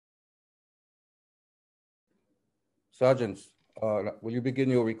Sergeants, will you begin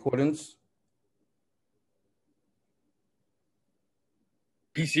your recordings?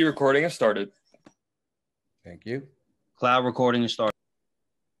 PC recording has started. Thank you. Cloud recording is started.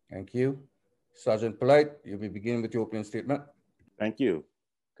 Thank you. Sergeant Polite, you'll be beginning with your opening statement. Thank you.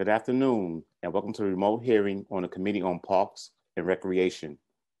 Good afternoon, and welcome to the remote hearing on the Committee on Parks and Recreation.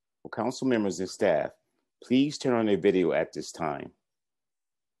 For council members and staff, please turn on their video at this time.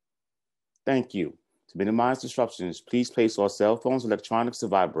 Thank you. To minimize disruptions, please place all cell phones and electronics to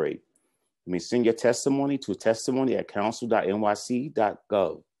vibrate. You may send your testimony to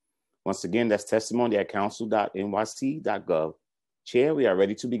testimony@council.nyc.gov. Once again, that's testimony@council.nyc.gov. Chair, we are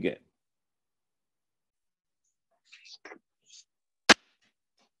ready to begin.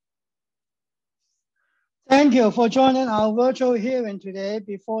 Thank you for joining our virtual hearing today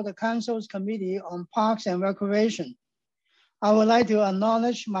before the Council's Committee on Parks and Recreation. I would like to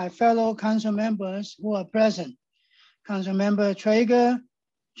acknowledge my fellow council members who are present. Councilmember Traeger,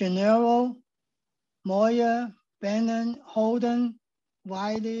 Gennaro, Moyer, Bannon, Holden,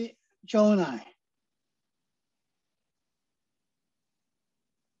 Wiley, Jonai.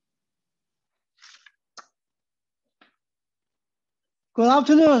 Good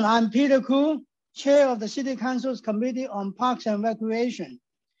afternoon, I'm Peter Koo, Chair of the City Council's Committee on Parks and Recreation.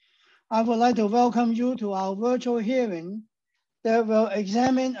 I would like to welcome you to our virtual hearing that will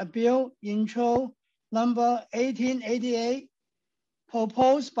examine a bill intro number 1888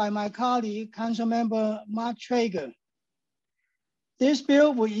 proposed by my colleague, Councilmember Mark Traeger. This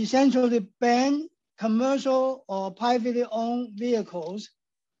bill would essentially ban commercial or privately owned vehicles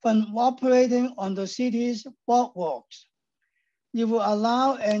from operating on the city's boardwalks. It will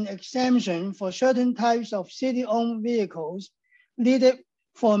allow an exemption for certain types of city-owned vehicles needed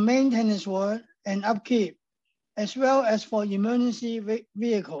for maintenance work and upkeep, as well as for emergency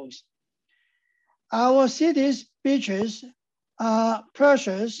vehicles. Our city's beaches are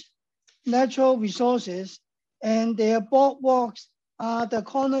precious natural resources, and their boardwalks are the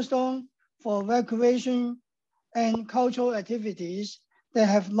cornerstone for recreation and cultural activities that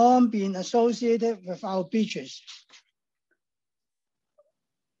have long been associated with our beaches.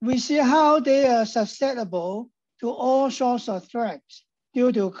 We see how they are susceptible to all sorts of threats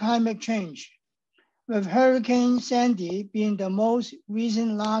due to climate change, with Hurricane Sandy being the most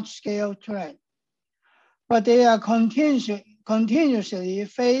recent large-scale threat. But they are continuously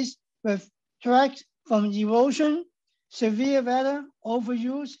faced with threats from erosion, severe weather,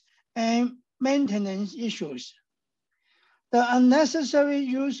 overuse, and maintenance issues. The unnecessary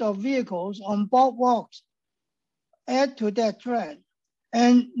use of vehicles on boardwalks add to that threat,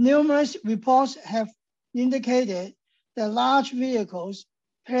 and numerous reports have indicated that large vehicles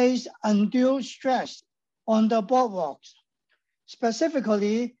place undue stress on the boardwalks,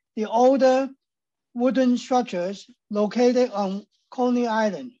 specifically the older wooden structures located on Coney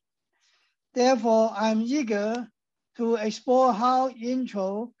Island. Therefore, I'm eager to explore how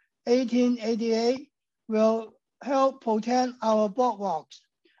Intro 1888 will help protect our boardwalks,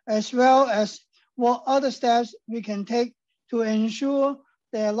 as well as what other steps we can take to ensure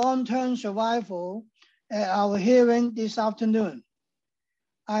their long-term survival at our hearing this afternoon.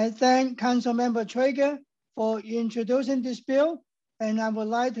 I thank Councilmember Traeger for introducing this bill, and I would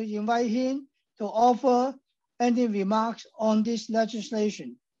like to invite him to offer any remarks on this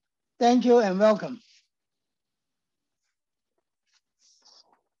legislation. Thank you and welcome.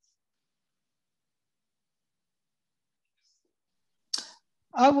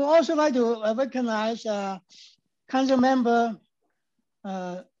 I would also like to recognize Councilmember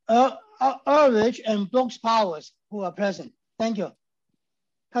Ulrich and Brooks Powers who are present. Thank you.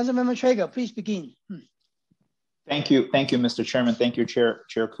 Councilmember Traeger, please begin. Thank you, Mr. Chairman. Thank you,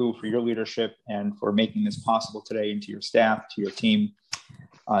 Chair Koo, for your leadership and for making this possible today, and to your staff, to your team.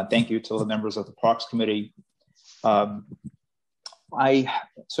 Thank you to the members of the Parks Committee. I am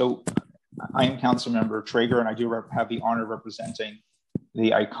Councilmember Traeger, and I do have the honor of representing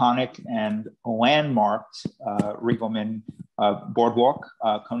the iconic and landmarked Riegelman Boardwalk.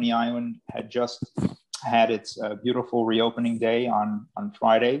 Coney Island had just had its beautiful reopening day on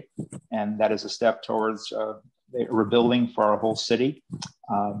Friday, and that is a step towards rebuilding for our whole city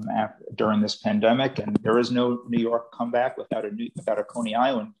during this pandemic. And there is no New York comeback without a Coney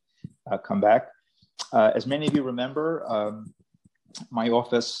Island comeback. As many of you remember, my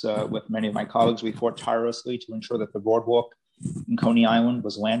office with many of my colleagues, we fought tirelessly to ensure that the boardwalk in Coney Island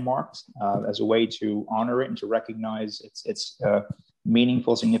was landmarked as a way to honor it and to recognize its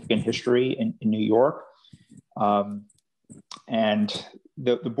meaningful, significant history in New York. And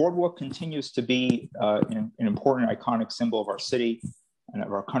the boardwalk continues to be an important, iconic symbol of our city and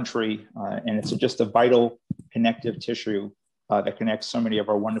of our country. And it's just a vital connective tissue that connects so many of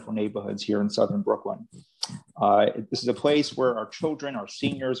our wonderful neighborhoods here in Southern Brooklyn. This is a place where our children, our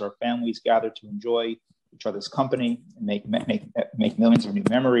seniors, our families gather to enjoy each other's company and make millions of new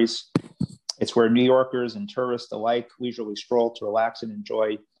memories. It's where New Yorkers and tourists alike leisurely stroll to relax and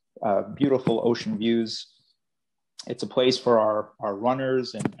enjoy beautiful ocean views. It's a place for our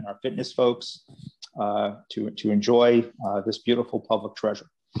runners and our fitness folks to enjoy this beautiful public treasure.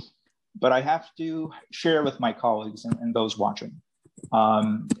 But I have to share with my colleagues and those watching,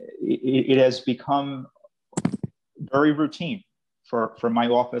 it has become very routine for my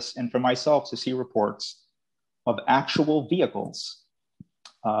office and for myself to see reports of actual vehicles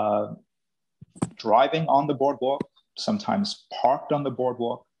driving on the boardwalk, sometimes parked on the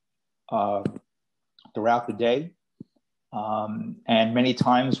boardwalk throughout the day. And many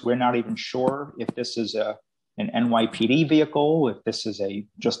times we're not even sure if this is an NYPD vehicle, if this is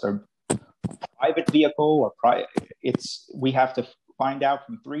just a private vehicle, we have to find out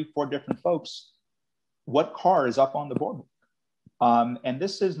from 3-4 different folks what car is up on the boardwalk. And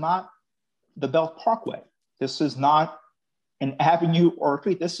this is not the Belt Parkway. This is not an avenue or a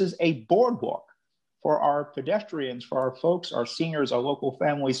street. This is a boardwalk for our pedestrians, for our folks, our seniors, our local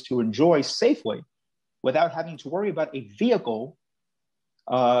families to enjoy safely without having to worry about a vehicle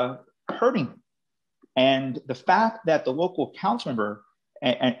hurting them. And the fact that the local council member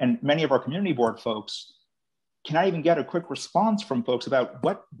and many of our community board folks cannot even get a quick response from folks about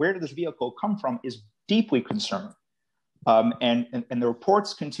where did this vehicle come from is deeply concerning. And the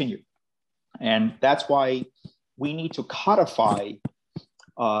reports continue. And that's why we need to codify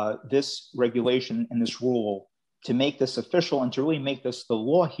this regulation and this rule to make this official and to really make this the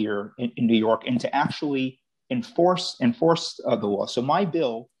law here in New York and to actually enforce the law. So my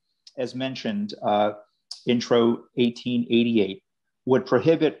bill, as mentioned, Intro 1888, would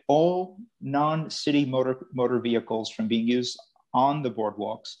prohibit all non-city motor vehicles from being used on the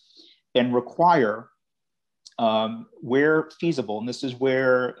boardwalks and require, where feasible, and this is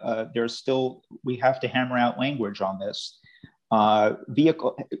where we have to hammer out language on this,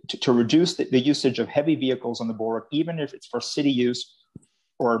 to reduce the usage of heavy vehicles on the boardwalk, even if it's for city use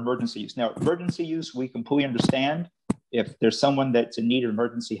or emergency use. Now, emergency use, we completely understand. If there's someone that's in need of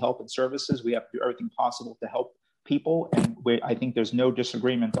emergency help and services, we have to do everything possible to help people, and I think there's no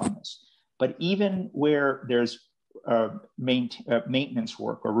disagreement on this. But even where there's maintenance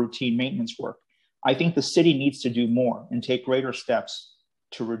work or routine maintenance work, I think the city needs to do more and take greater steps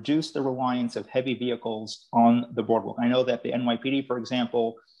to reduce the reliance of heavy vehicles on the boardwalk. I know that the NYPD, for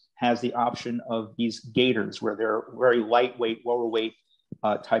example, has the option of these gators where they're very lightweight, lower weight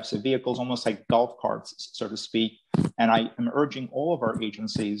types of vehicles, almost like golf carts, so to speak. And I am urging all of our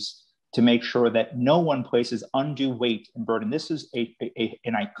agencies to make sure that no one places undue weight and burden. This is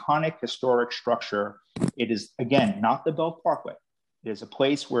an iconic historic structure. It is, again, not the Belt Parkway. It is a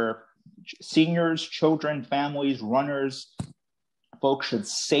place where seniors, children, families, runners, folks should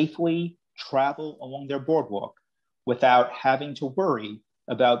safely travel along their boardwalk without having to worry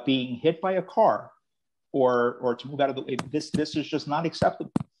about being hit by a car or to move out of the way. This is just not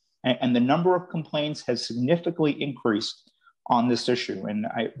acceptable. And the number of complaints has significantly increased on this issue. And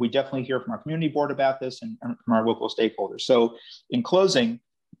we definitely hear from our community board about this and from our local stakeholders. So in closing,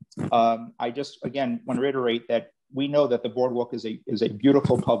 I just, again, want to reiterate that we know that the boardwalk is a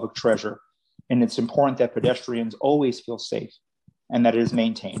beautiful public treasure, and it's important that pedestrians always feel safe and that it is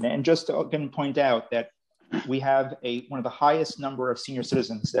maintained. And just to again point out that we have one of the highest number of senior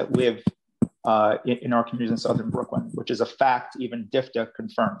citizens that live in our communities in Southern Brooklyn, which is a fact even DFTA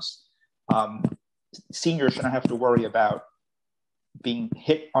confirms. Seniors shouldn't have to worry about being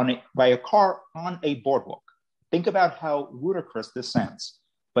hit by a car on a boardwalk. Think about how ludicrous this sounds,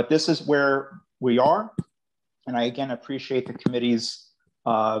 but this is where we are. And I again appreciate the committee's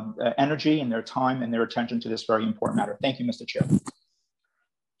energy and their time and their attention to this very important matter. Thank you, Mr. Chair.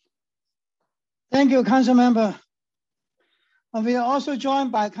 Thank you, Council Member. We are also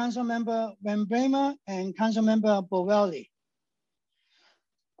joined by Council Member Van Bramer and Council Member Bovelli.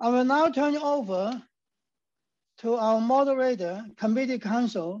 I will now turn it over to our moderator, Committee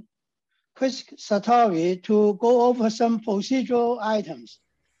Counsel, Chris Sartori, to go over some procedural items.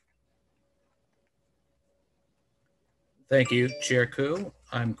 Thank you, Chair Koo.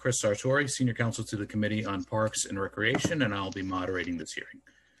 I'm Chris Sartori, Senior Counsel to the Committee on Parks and Recreation, and I'll be moderating this hearing.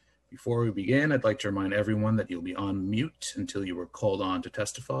 Before we begin, I'd like to remind everyone that you'll be on mute until you are called on to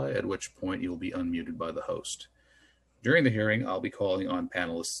testify, at which point you'll be unmuted by the host. During the hearing, I'll be calling on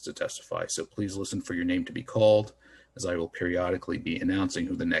panelists to testify, so please listen for your name to be called, as I will periodically be announcing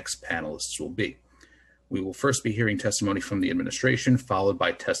who the next panelists will be. We will first be hearing testimony from the administration, followed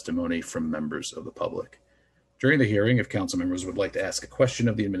by testimony from members of the public. During the hearing, if council members would like to ask a question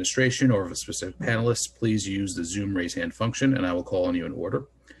of the administration or of a specific panelist, please use the Zoom raise hand function and I will call on you in order.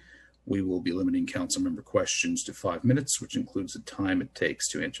 We will be limiting council member questions to 5 minutes, which includes the time it takes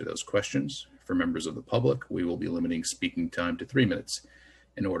to answer those questions. For members of the public, we will be limiting speaking time to 3 minutes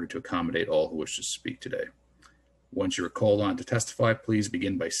in order to accommodate all who wish to speak today. Once you are called on to testify, please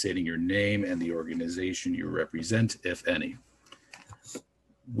begin by stating your name and the organization you represent, if any.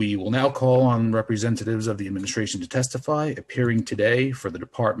 We will now call on representatives of the administration to testify. Appearing today for the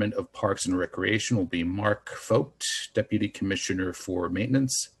Department of Parks and Recreation will be Mark Vogt, Deputy Commissioner for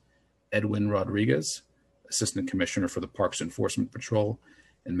Maintenance, Edwin Rodriguez, Assistant Commissioner for the Parks Enforcement Patrol,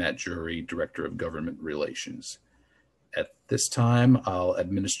 and Matt Jury, Director of Government Relations. At this time, I'll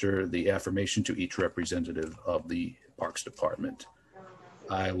administer the affirmation to each representative of the Parks Department.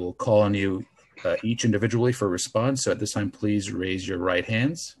 I will call on you each individually for a response. So at this time, please raise your right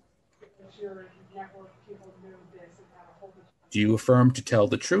hands. Do you affirm to tell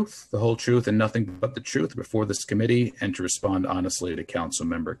the truth, the whole truth, and nothing but the truth before this committee, and to respond honestly to council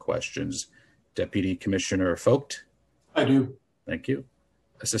member questions? Deputy Commissioner Vogt? I do. Thank you.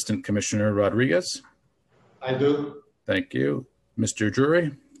 Assistant Commissioner Rodriguez? I do. Thank you. Mr.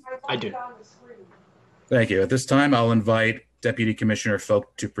 Drury? I do. Thank you. At this time, I'll invite Deputy Commissioner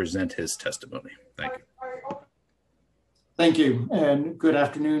Vogt to present his testimony. Thank you. Thank you, and good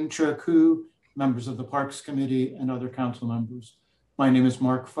afternoon, Chair Koo, members of the Parks Committee, and other council members. My name is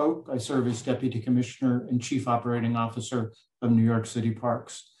Mark Vogt. I serve as Deputy Commissioner and Chief Operating Officer of New York City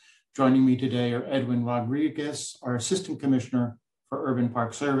Parks. Joining me today are Edwin Rodriguez, our Assistant Commissioner for Urban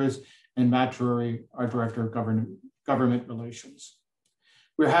Park Service, and Matt Drury, our Director of Government Relations.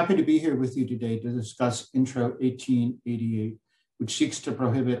 We're happy to be here with you today to discuss Intro 1888, which seeks to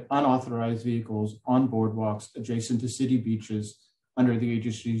prohibit unauthorized vehicles on boardwalks adjacent to city beaches under the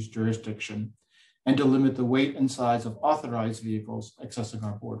agency's jurisdiction, and to limit the weight and size of authorized vehicles accessing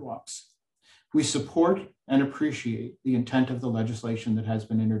our boardwalks. We support and appreciate the intent of the legislation that has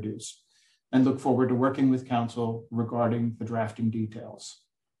been introduced, and look forward to working with council regarding the drafting details.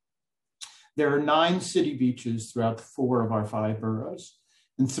 There are 9 city beaches throughout 4 of our 5 boroughs,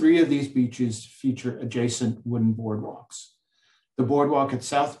 and 3 of these beaches feature adjacent wooden boardwalks. The boardwalk at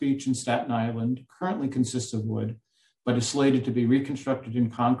South Beach in Staten Island currently consists of wood, but is slated to be reconstructed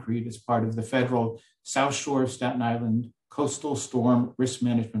in concrete as part of the federal South Shore of Staten Island Coastal Storm Risk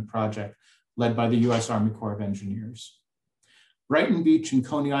Management Project led by the U.S. Army Corps of Engineers. Brighton Beach and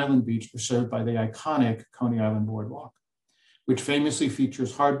Coney Island Beach are served by the iconic Coney Island Boardwalk, which famously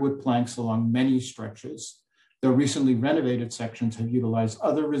features hardwood planks along many stretches, though recently renovated sections have utilized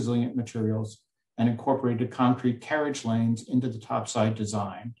other resilient materials and incorporated concrete carriage lanes into the topside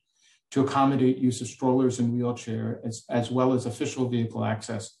design to accommodate use of strollers and wheelchair, as well as official vehicle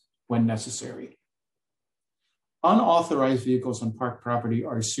access when necessary. Unauthorized vehicles on park property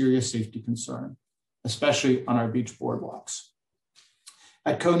are a serious safety concern, especially on our beach boardwalks.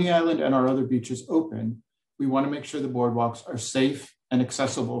 At Coney Island and our other beaches open, we want to make sure the boardwalks are safe and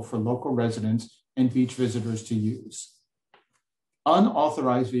accessible for local residents and beach visitors to use.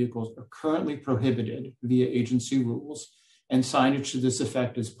 Unauthorized vehicles are currently prohibited via agency rules, and signage to this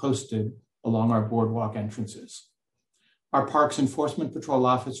effect is posted along our boardwalk entrances. Our Parks Enforcement Patrol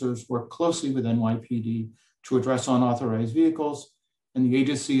officers work closely with NYPD to address unauthorized vehicles, and the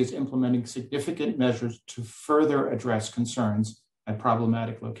agency is implementing significant measures to further address concerns at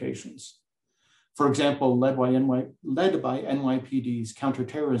problematic locations. For example, led by NYPD's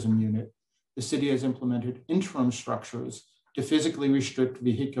counterterrorism unit, the city has implemented interim structures to physically restrict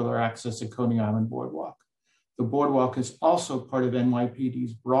vehicular access at Coney Island Boardwalk. The boardwalk is also part of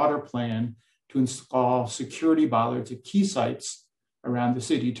NYPD's broader plan to install security bollards at key sites around the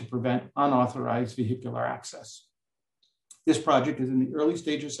city to prevent unauthorized vehicular access. This project is in the early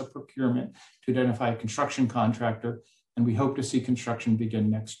stages of procurement to identify a construction contractor, and we hope to see construction begin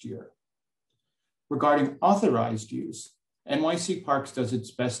next year. Regarding authorized use, NYC Parks does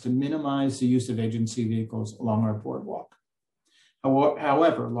its best to minimize the use of agency vehicles along our boardwalk.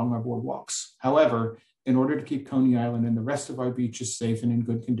 However, in order to keep Coney Island and the rest of our beaches safe and in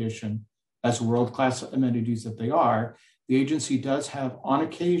good condition, as world-class amenities that they are, the agency does have, on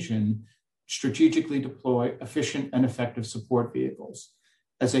occasion, strategically deploy efficient and effective support vehicles,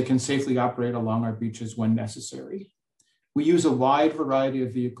 as they can safely operate along our beaches when necessary. We use a wide variety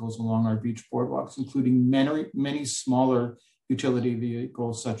of vehicles along our beach boardwalks, including many smaller utility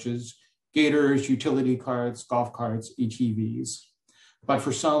vehicles such as gators, utility carts, golf carts, ATVs. But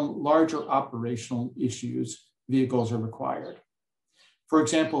for some larger operational issues, vehicles are required. For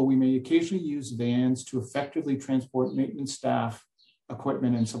example, we may occasionally use vans to effectively transport maintenance staff,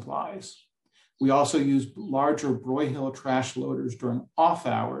 equipment, and supplies. We also use larger Broyhill trash loaders during off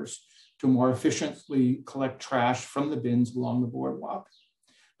hours to more efficiently collect trash from the bins along the boardwalk.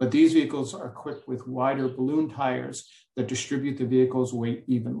 But these vehicles are equipped with wider balloon tires that distribute the vehicle's weight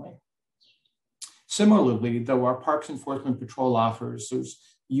evenly. Similarly, though our Parks Enforcement Patrol officers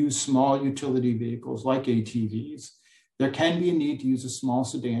use small utility vehicles like ATVs, there can be a need to use a small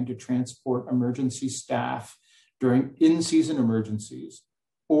sedan to transport emergency staff during in-season emergencies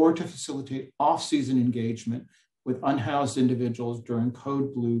or to facilitate off-season engagement with unhoused individuals during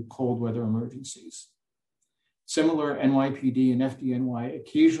code blue cold weather emergencies. Similar NYPD and FDNY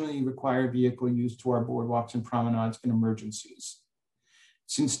occasionally require vehicle use to our boardwalks and promenades in emergencies.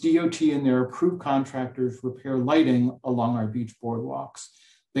 Since DOT and their approved contractors repair lighting along our beach boardwalks,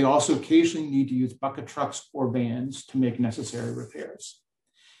 they also occasionally need to use bucket trucks or vans to make necessary repairs.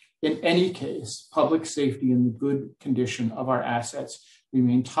 In any case, public safety and the good condition of our assets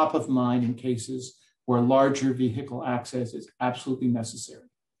remain top of mind in cases where larger vehicle access is absolutely necessary.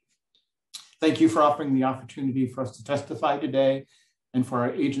 Thank you for offering the opportunity for us to testify today and for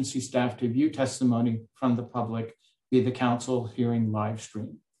our agency staff to view testimony from the public via the council hearing live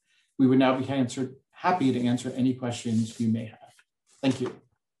stream. We would now be happy to answer any questions you may have. Thank you.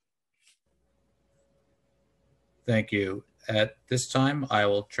 Thank you. At this time, I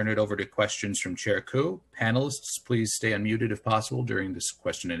will turn it over to questions from Chair Koo. Panelists, please stay unmuted if possible during this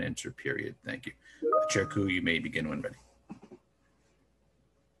question and answer period. Thank you. Chair Koo, you may begin when ready.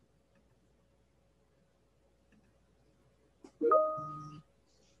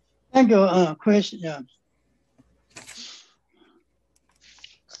 Thank you, Chris. Yeah.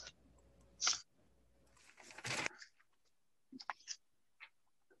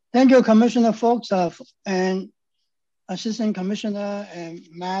 Thank you, Commissioner Fox and Assistant Commissioner and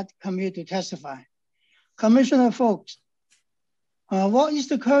Matt come here to testify. Commissioner Fox, what is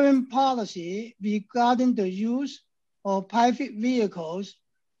the current policy regarding the use of private vehicles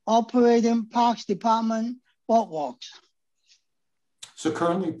operating Parks Department boardwalks? So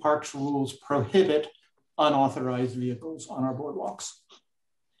currently, Parks rules prohibit unauthorized vehicles on our boardwalks.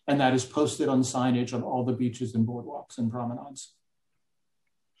 And that is posted on signage on all the beaches and boardwalks and promenades.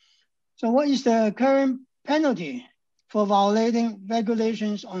 So what is the current penalty for violating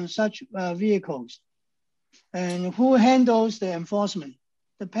regulations on such vehicles? And who handles the enforcement?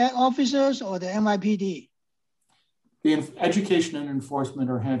 The PET officers or the NYPD? The education and enforcement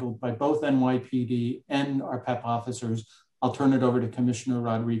are handled by both NYPD and our PEP officers. I'll turn it over to Commissioner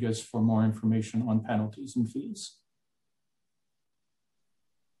Rodriguez for more information on penalties and fees.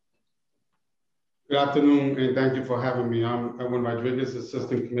 Good afternoon, and thank you for having me. I'm Edwin Rodriguez,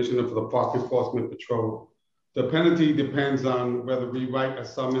 Assistant Commissioner for the Park Enforcement Patrol. The penalty depends on whether we write a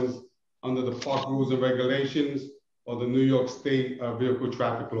summons under the park rules and regulations or the New York State vehicle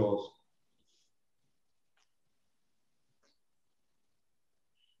traffic laws.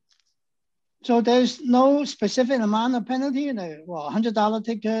 So there's no specific amount of penalty, like well, $100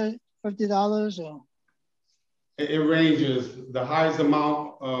 ticket, $50 or? It ranges. The highest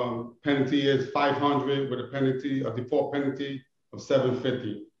amount penalty is $500 with a penalty, a default penalty of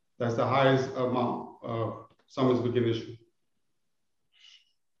 $750. That's the highest amount summons we can issue.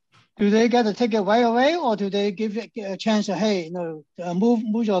 Do they get a ticket right away, or do they give it a chance to, hey, you know,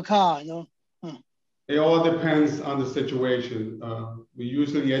 move your car, you know? It all depends on the situation. We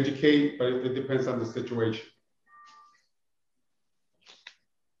usually educate, but it depends on the situation.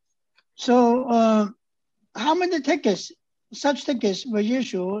 So how many tickets, such tickets were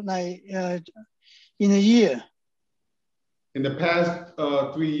issued like in a year? In the past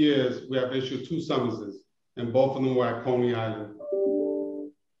 3 years, we have issued 2 summonses, and both of them were at Coney Island.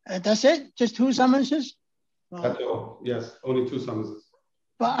 That's it? Just 2 summonses? That's all. Yes, only 2 summonses.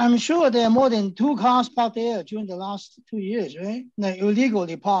 But I'm sure there are more than 2 cars parked there during the last 2 years, right? Like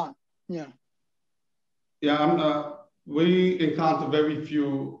illegally parked. Yeah. Yeah, we encounter very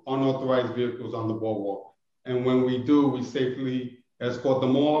few unauthorized vehicles on the boardwalk. And when we do, we safely escort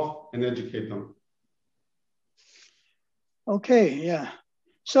them off and educate them. Okay, yeah.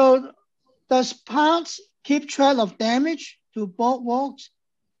 So does Parks keep track of damage to boardwalks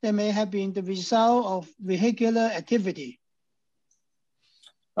that may have been the result of vehicular activity?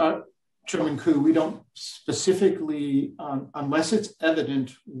 Chairman Koo, we don't specifically, unless it's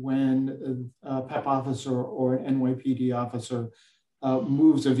evident when a PEP officer or an NYPD officer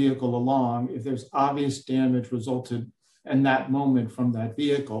moves a vehicle along, if there's obvious damage resulted in that moment from that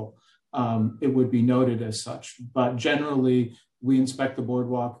vehicle, it would be noted as such. But generally, we inspect the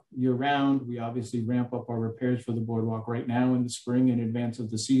boardwalk year round. We obviously ramp up our repairs for the boardwalk right now in the spring in advance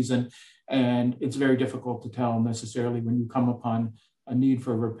of the season. And it's very difficult to tell necessarily when you come upon a need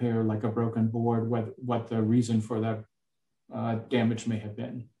for repair, like a broken board, what the reason for that damage may have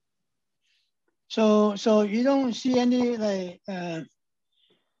been. So you don't see any like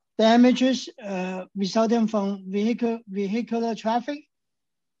damages resulting from vehicular traffic,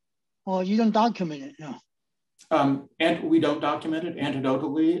 or you don't document it? No. And we don't document it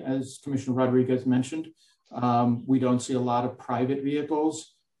anecdotally, as Commissioner Rodriguez mentioned. We don't see a lot of private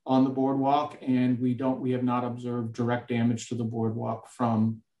vehicles on the boardwalk, and we have not observed direct damage to the boardwalk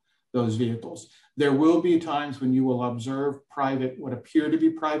from those vehicles. There will be times when you will observe what appear to be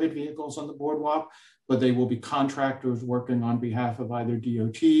private vehicles on the boardwalk, but they will be contractors working on behalf of either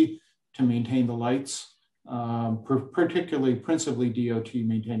DOT to maintain the lights, principally DOT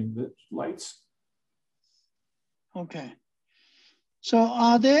maintaining the lights. Okay. So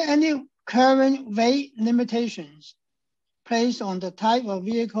are there any current weight limitations placed on the type of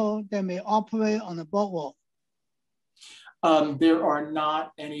vehicle that may operate on the boardwalk? There are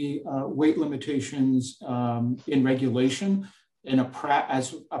not any weight limitations in regulation.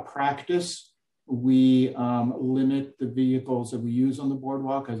 As a practice, we limit the vehicles that we use on the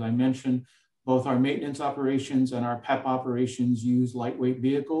boardwalk. As I mentioned, both our maintenance operations and our PEP operations use lightweight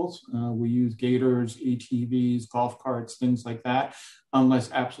vehicles. We use gators, ATVs, golf carts, things like that,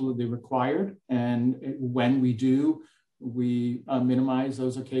 unless absolutely required. And when we do, we minimize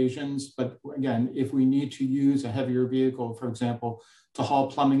those occasions. But again, if we need to use a heavier vehicle, for example, to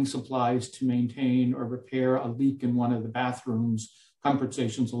haul plumbing supplies to maintain or repair a leak in one of the bathrooms, comfort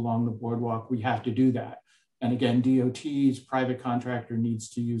stations along the boardwalk, we have to do that. And again, DOT's private contractor needs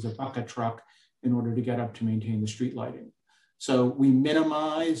to use a bucket truck in order to get up to maintain the street lighting. So we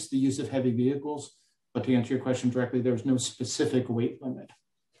minimize the use of heavy vehicles, but to answer your question directly, there's no specific weight limit.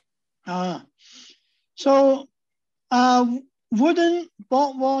 Wooden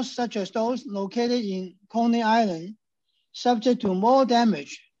boardwalks such as those located in Coney Island subject to more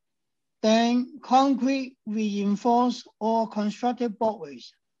damage than concrete reinforced or constructed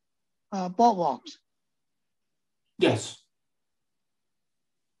boardwalks? Yes.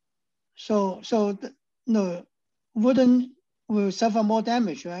 So no, wooden will suffer more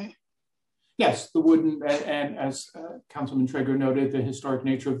damage, right? Yes, the wooden, and as Councilman Traeger noted, the historic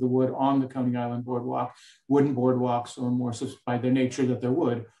nature of the wood on the Coney Island boardwalk, wooden boardwalks are more, by their nature that they're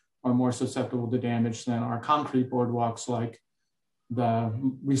wood, are more susceptible to damage than our concrete boardwalks like the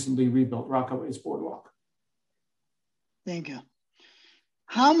recently rebuilt Rockaway's boardwalk. Thank you.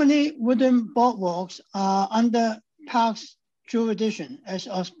 How many wooden boardwalks are under Parks jurisdiction as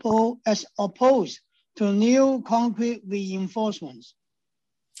opposed to new concrete reinforcements?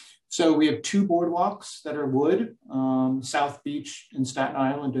 So we have two boardwalks that are wood, South Beach in Staten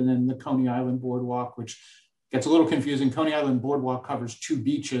Island, and then the Coney Island boardwalk, which gets a little confusing. Coney Island boardwalk covers two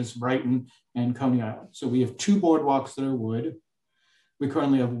beaches, Brighton and Coney Island. So we have two boardwalks that are wood. We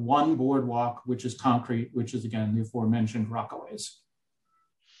currently have one boardwalk, which is concrete, which is again, the aforementioned Rockaways.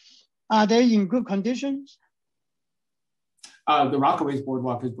 Are they in good conditions? The Rockaways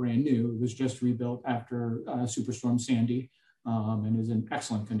boardwalk is brand new. It was just rebuilt after Superstorm Sandy and is in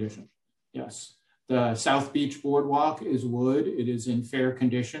excellent condition. Yes. The South Beach boardwalk is wood. It is in fair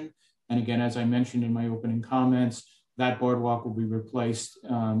condition. And again, as I mentioned in my opening comments, that boardwalk will be replaced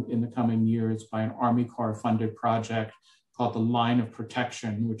in the coming years by an Army Corps funded project called the Line of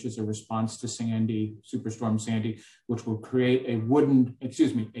Protection, which is a response to Sandy, Superstorm Sandy, which will create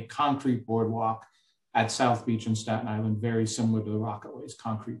a concrete boardwalk at South Beach and Staten Island, very similar to the Rockaways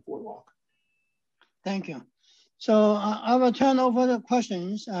concrete boardwalk. Thank you. So I will turn over the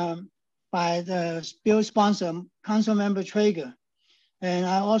questions by the bill sponsor, Councilmember Traeger. And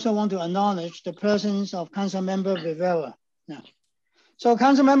I also want to acknowledge the presence of Councilmember Rivera. Yeah. So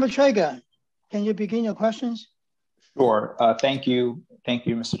Councilmember Traeger, can you begin your questions? Sure. Thank you,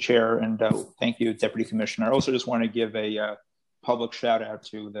 Mr. Chair, and thank you, Deputy Commissioner. I also just want to give a public shout out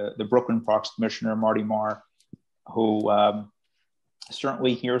to the Brooklyn Parks Commissioner, Marty Marr, who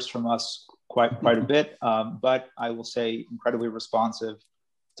certainly hears from us quite a bit, but I will say incredibly responsive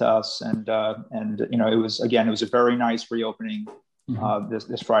to us. And you know, it was a very nice reopening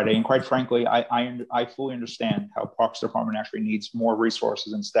this Friday. And quite frankly, I fully understand how Parks Department actually needs more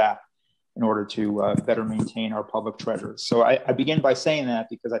resources and staff in order to better maintain our public treasures. So I begin by saying that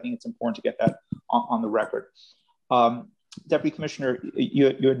because I think it's important to get that on the record. Deputy Commissioner, you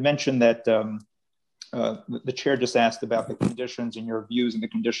had mentioned that the chair just asked about the conditions and your views and the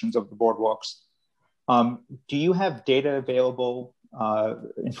conditions of the boardwalks. Do you have data available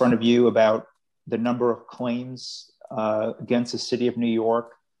in front of you about the number of claims against the city of New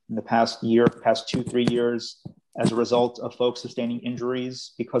York in the past 2-3 years as a result of folks sustaining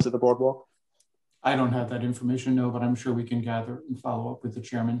injuries because of the boardwalk? I don't have that information, no, but I'm sure we can gather and follow up with the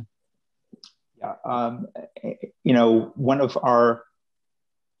chairman. Yeah, you know, one of our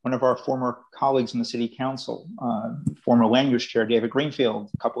former colleagues in the city council, former land use chair, David Greenfield,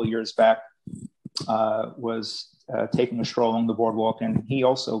 a couple of years back, was taking a stroll along the boardwalk, and he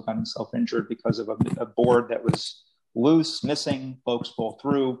also got himself injured because of a board that was loose, missing, folks fall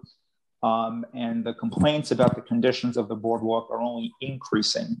through, and the complaints about the conditions of the boardwalk are only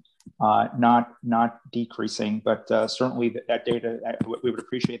increasing, not decreasing. But certainly that data, we would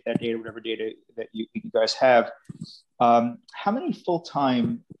appreciate that data, whatever data that you guys have. How many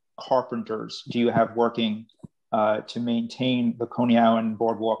full-time carpenters do you have working to maintain the Coney Island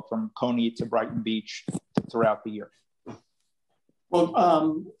boardwalk from Coney to Brighton Beach throughout the year?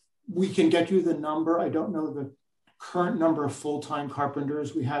 Well, we can get you the number. I don't know the current number of full-time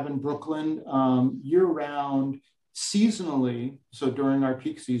carpenters we have in Brooklyn. Year-round, seasonally, so during our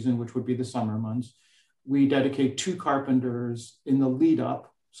peak season, which would be the summer months, we dedicate 2 carpenters in the lead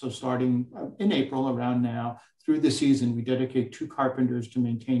up. So starting in April around now, through the season, we dedicate 2 carpenters to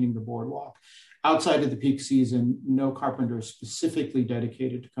maintaining the boardwalk. Outside of the peak season, no carpenters specifically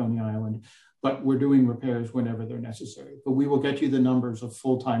dedicated to Coney Island, but we're doing repairs whenever they're necessary. But we will get you the numbers of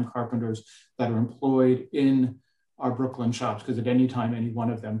full-time carpenters that are employed in our Brooklyn shops, because at any time, any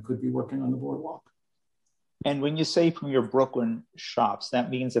one of them could be working on the boardwalk. And when you say from your Brooklyn shops, that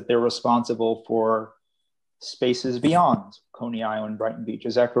means that they're responsible for spaces beyond Coney Island, Brighton Beach.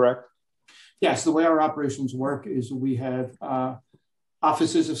 Is that correct? Yes, the way our operations work is we have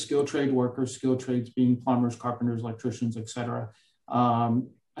offices of skilled trade workers, skilled trades being plumbers, carpenters, electricians, et cetera,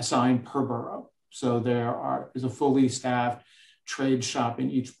 assigned per borough. So there is a fully staffed trade shop in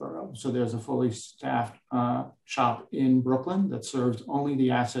each borough. So there's a fully staffed shop in Brooklyn that serves only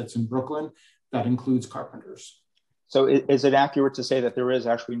the assets in Brooklyn. That includes carpenters. So is it accurate to say that there is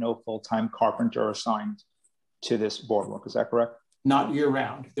actually no full-time carpenter assigned to this boardwalk? Is that correct? Not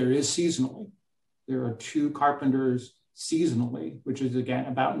year-round. There is seasonally. There are 2 carpenters seasonally, which is, again,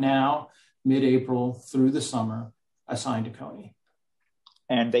 about now, mid-April through the summer, assigned to Coney.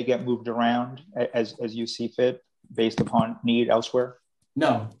 And they get moved around as you see fit based upon need elsewhere?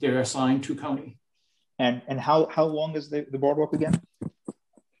 No, they're assigned to Coney. And how long is the boardwalk again?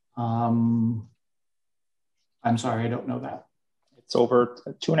 I'm sorry, I don't know that. It's over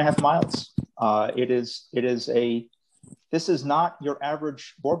 2.5 miles. This is not your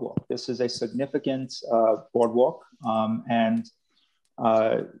average boardwalk. This is a significant boardwalk, and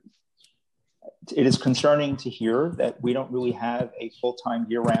it is concerning to hear that we don't really have a full-time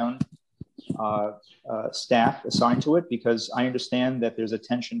year-round staff assigned to it, because I understand that there's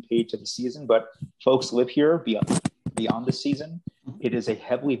attention paid to the season, but folks live here beyond the season. It is a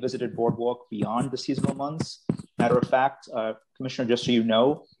heavily visited boardwalk beyond the seasonal months. Matter of fact, Commissioner, just so you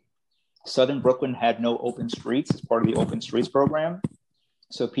know, Southern Brooklyn had no open streets as part of the Open Streets program.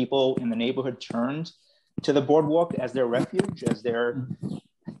 So people in the neighborhood turned to the boardwalk as their refuge, to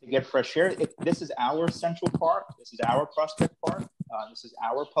get fresh air. This is our Central Park. This is our Prospect Park. This is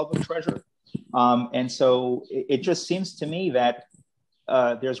our public treasure. And so it just seems to me that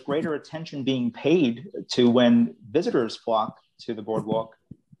there's greater attention being paid to when visitors flock to the boardwalk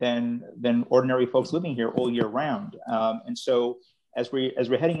than ordinary folks living here all year round. And so as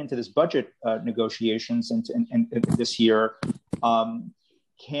we're heading into this budget negotiations and this year,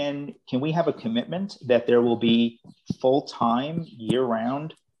 can we have a commitment that there will be full-time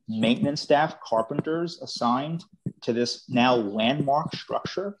year-round maintenance staff, carpenters assigned to this now landmark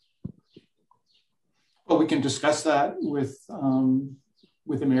structure? Well, we can discuss that with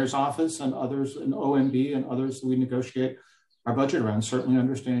the mayor's office and others in OMB and others that we negotiate our budget around. Certainly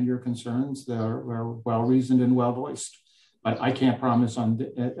understand your concerns. They're well-reasoned and well-voiced. But I can't promise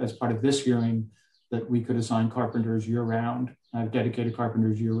as part of this hearing that we could assign carpenters year-round, dedicated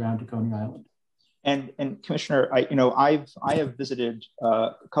carpenters year-round to Coney Island. And Commissioner, I have visited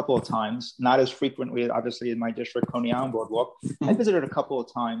a couple of times, not as frequently, obviously, in my district, Coney Island Boardwalk. I visited a couple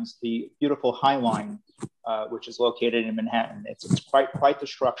of times the beautiful High Line, which is located in Manhattan. It's quite the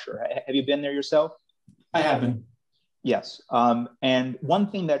structure. Have you been there yourself? I have been. Yes. And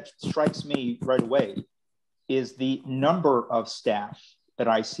one thing that strikes me right away is the number of staff that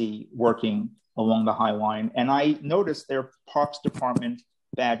I see working along the High Line. And I noticed their Parks Department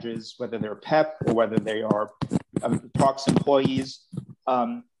badges, whether they're PEP or whether they are Parks employees.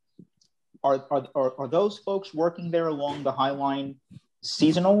 Are those folks working there along the High Line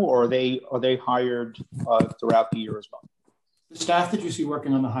seasonal, or are they hired throughout the year as well? The staff that you see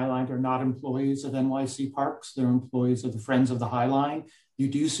working on the High Line are not employees of NYC Parks. They're employees of the Friends of the High Line. You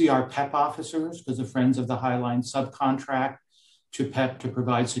do see our PEP officers, because the Friends of the High Line subcontract to PEP to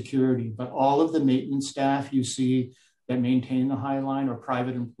provide security. But all of the maintenance staff you see that maintain the High Line are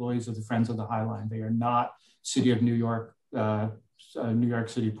private employees of the Friends of the High Line. They are not City of New York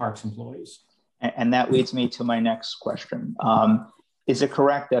City Parks employees. And that leads me to my next question. Is it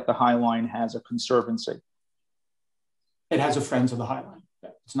correct that the High Line has a conservancy? It has a Friends of the High Line.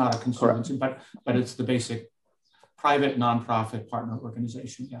 It's not a conservancy, but it's the basic private nonprofit partner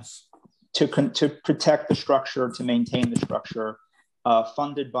organization, yes. To protect the structure, to maintain the structure,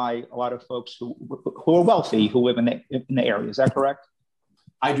 funded by a lot of folks who are wealthy, who live in the area. Is that correct?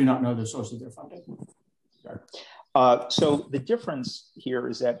 I do not know the source of their funding. So the difference here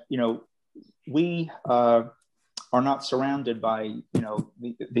is that, we are not surrounded by,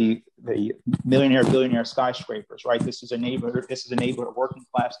 the billionaire skyscrapers, right? This is a neighborhood, a working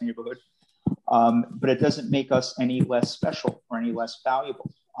class neighborhood, but it doesn't make us any less special or any less valuable.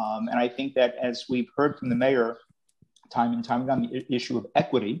 And I think that as we've heard from the mayor time and time again, the issue of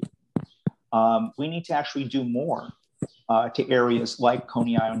equity, we need to actually do more to areas like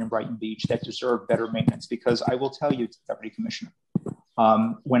Coney Island and Brighton Beach that deserve better maintenance. Because I will tell you, Deputy Commissioner,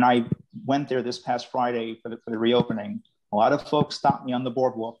 when I went there this past Friday for the reopening, a lot of folks stopped me on the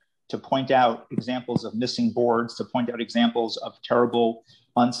boardwalk to point out examples of missing boards, to point out examples of terrible,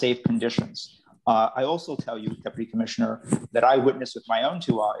 unsafe conditions. I also tell you, Deputy Commissioner, that I witnessed with my own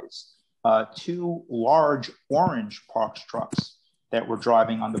 2 eyes 2 large orange Parks trucks that were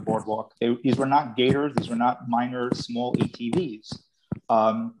driving on the boardwalk. These were not gators. These were not minor, small ATVs.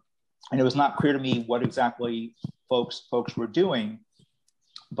 And it was not clear to me what exactly folks were doing.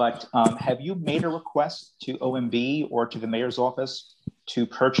 But have you made a request to OMB or to the mayor's office to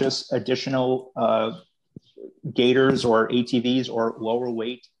purchase additional gators or ATVs or lower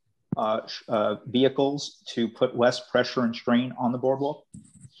weight vehicles to put less pressure and strain on the boardwalk?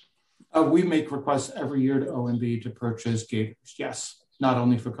 We make requests every year to OMB to purchase gators, yes, not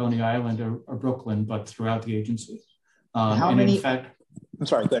only for Coney Island or Brooklyn, but throughout the agency. How many? In fact, I'm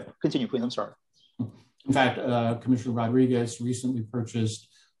sorry, go ahead. Continue, please. I'm sorry. In fact, Commissioner Rodriguez recently purchased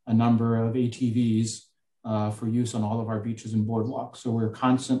a number of ATVs for use on all of our beaches and boardwalks. So we're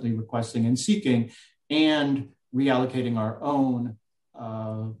constantly requesting and seeking and reallocating our own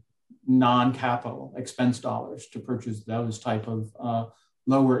non-capital expense dollars to purchase those type of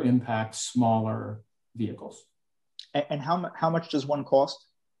lower impact, smaller vehicles. And how much does one cost?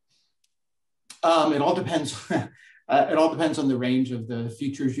 It all depends. It all depends on the range of the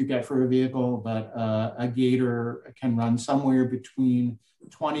features you get for a vehicle, but a gator can run somewhere between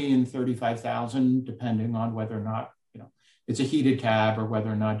 $20,000 and $35,000, depending on whether or not it's a heated cab or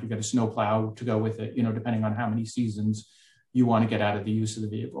whether or not you get a snowplow to go with it. Depending on how many seasons you want to get out of the use of the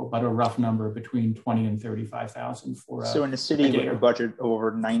vehicle, but a rough number between $20,000 and $35,000 for. So in a city with a budget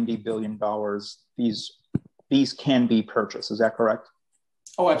over $90 billion, these can be purchased. Is that correct?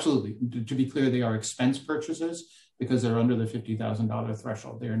 Oh, absolutely. To be clear, they are expense purchases because they're under the $50,000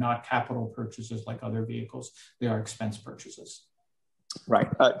 threshold. They are not capital purchases like other vehicles. They are expense purchases. Right.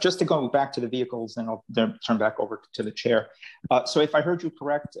 Just to go back to the vehicles, and I'll then turn back over to the chair. So if I heard you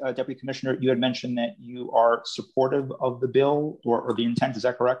correct, Deputy Commissioner, you had mentioned that you are supportive of the bill or the intent. Is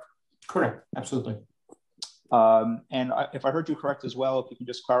that correct? Correct. Absolutely. And if I heard you correct as well, if you can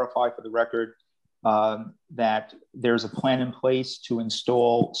just clarify for the record that there's a plan in place to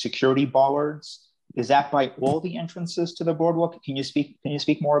install security bollards. Is that by all the entrances to the boardwalk? Can you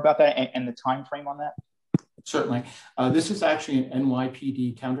speak more about that and the time frame on that? Certainly. This is actually an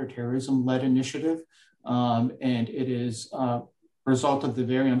NYPD counterterrorism-led initiative, and it is a result of the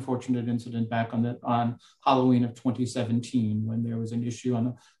very unfortunate incident back on Halloween of 2017, when there was an issue on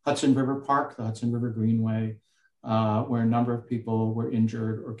the Hudson River Park, the Hudson River Greenway, where a number of people were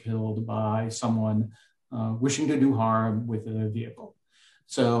injured or killed by someone wishing to do harm with a vehicle.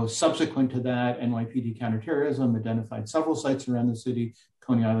 So subsequent to that, NYPD counterterrorism identified several sites around the city,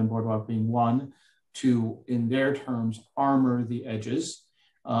 Coney Island Boardwalk being one, to, in their terms, armor the edges,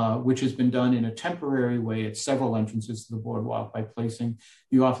 which has been done in a temporary way at several entrances to the boardwalk by placing,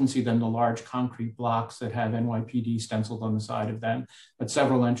 you often see them, the large concrete blocks that have NYPD stenciled on the side of them. At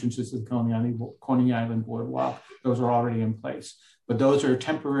several entrances to the Coney Island Boardwalk, those are already in place. But those are a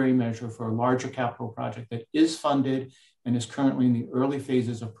temporary measure for a larger capital project that is funded and is currently in the early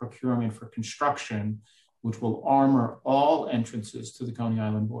phases of procurement for construction, which will armor all entrances to the Coney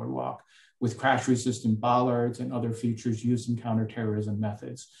Island Boardwalk with crash-resistant bollards and other features used in counterterrorism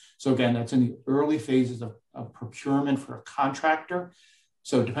methods. So again, that's in the early phases of procurement for a contractor.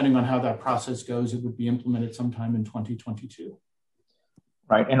 So depending on how that process goes, it would be implemented sometime in 2022.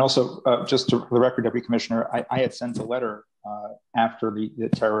 Right, and also just for the record, Deputy Commissioner, I had sent a letter after the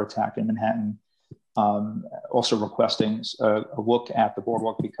terror attack in Manhattan Also requesting a look at the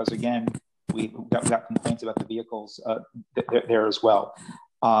boardwalk because, again, we got complaints about the vehicles there as well.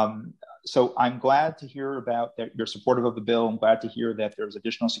 So I'm glad to hear about that you're supportive of the bill. I'm glad to hear that there's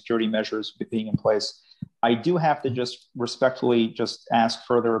additional security measures being in place. I do have to just respectfully just ask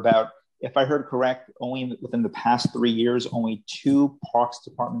further about, if I heard correct, only within the past 3 years, only 2 Parks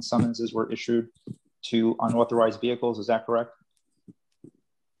Department summonses were issued to unauthorized vehicles. Is that correct?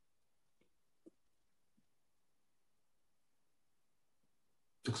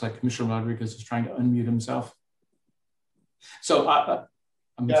 Looks like Commissioner Rodriguez is trying to unmute himself. So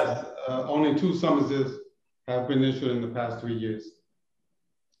yes, only 2 summonses have been issued in the past 3 years.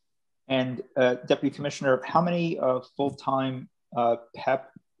 And Deputy Commissioner, how many full-time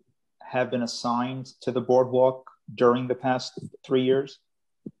PEP have been assigned to the boardwalk during the past 3 years?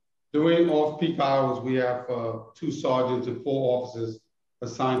 During off-peak hours, we have 2 sergeants and 4 officers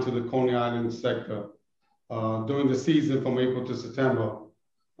assigned to the Coney Island sector. During the season from April to September,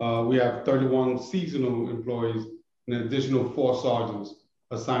 we have 31 seasonal employees and an additional 4 sergeants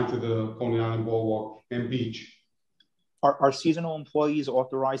assigned to the Coney Island Boardwalk and Beach. Are seasonal employees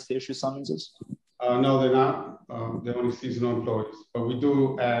authorized to issue summonses? No, they're not. They're only seasonal employees. But we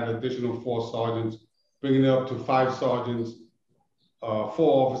do add additional 4 sergeants, bringing it up to 5 sergeants, 4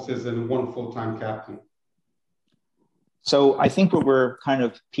 officers, and 1 full-time captain. So I think what we're kind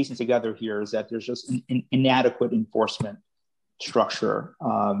of piecing together here is that there's just an inadequate enforcement structure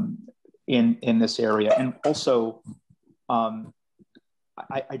in this area. And also,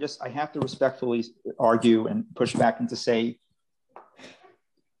 I have to respectfully argue and push back and to say,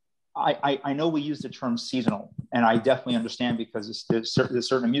 I know we use the term seasonal, and I definitely understand because there's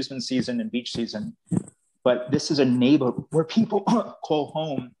certain amusement season and beach season, but this is a neighborhood where people call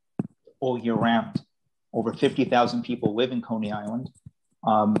home all year round. Over 50,000 people live in Coney Island.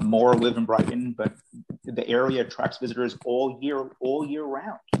 More live in Brighton, but the area attracts visitors all year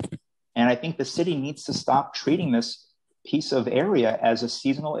round. And I think the city needs to stop treating this piece of area as a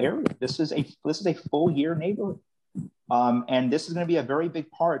seasonal area. This is a full year neighborhood. And this is going to be a very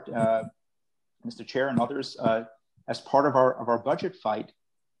big part, Mr. Chair and others, as part of our budget fight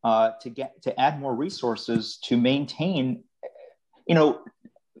to add more resources to maintain,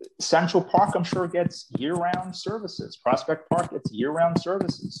 Central Park, I'm sure, gets year-round services. Prospect Park gets year-round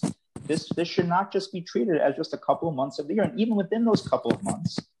services. This should not just be treated as just a couple of months of the year. And even within those couple of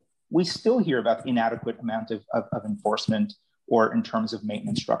months, we still hear about inadequate amount of enforcement or in terms of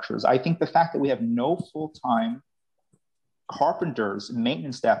maintenance structures. I think the fact that we have no full-time carpenters and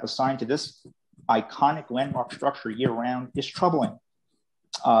maintenance staff assigned to this iconic landmark structure year-round is troubling.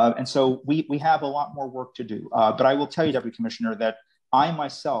 And so we have a lot more work to do. But I will tell you, Deputy Commissioner, that I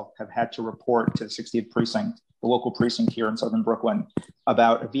myself have had to report to the 60th Precinct, the local precinct here in Southern Brooklyn,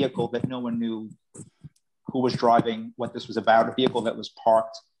 about a vehicle that no one knew who was driving, what this was about, a vehicle that was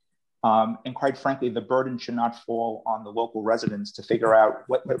parked. And quite frankly, the burden should not fall on the local residents to figure out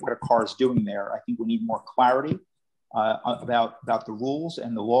what a car is doing there. I think we need more clarity about the rules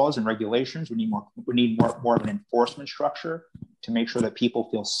and the laws and regulations. We need more of an enforcement structure to make sure that people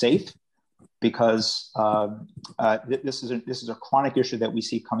feel safe, because this is a chronic issue that we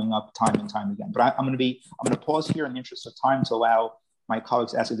see coming up time and time again. But I'm going to pause here in the interest of time to allow my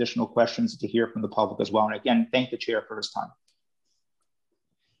colleagues to ask additional questions, to hear from the public as well. And again, thank the chair for his time.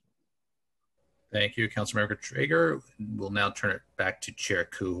 Thank you, Councilmember Traeger. We'll now turn it back to Chair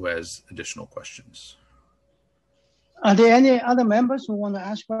Koo, who has additional questions. Are there any other members who want to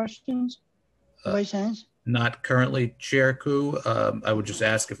ask questions? Raise hands. Not currently, Chair Koo. I would just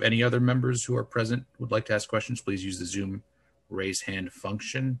ask if any other members who are present would like to ask questions, please use the Zoom raise hand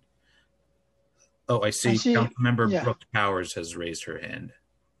function. Oh, I see. Councilmember Brooke Powers has raised her hand.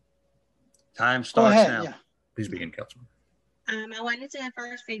 Time starts now. Yeah. Please begin, Councilmember. I wanted to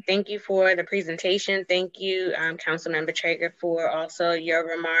first say thank you for the presentation. Thank you, Councilmember Traeger, for also your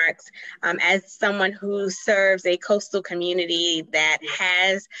remarks. As someone who serves a coastal community that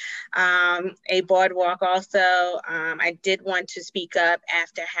has a boardwalk also, I did want to speak up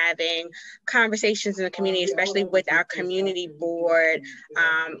after having conversations in the community, especially with our community board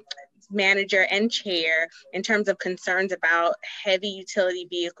manager and chair, in terms of concerns about heavy utility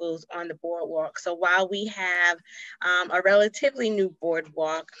vehicles on the boardwalk. So while we have a relatively new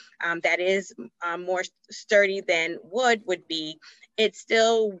boardwalk that is more sturdy than wood would be, it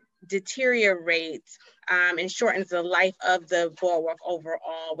still deteriorates and shortens the life of the boardwalk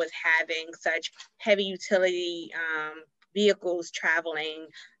overall with having such heavy utility vehicles traveling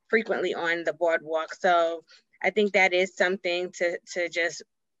frequently on the boardwalk. So I think that is something to just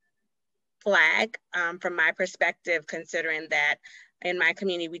flag from my perspective, considering that in my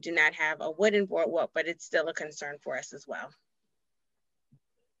community, we do not have a wooden boardwalk, but it's still a concern for us as well.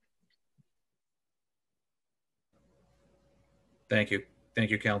 Thank you.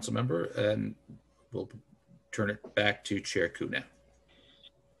 Thank you, council member. And we'll turn it back to Chair Koo now.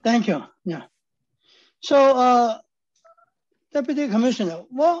 Thank you. Yeah. So, Deputy Commissioner,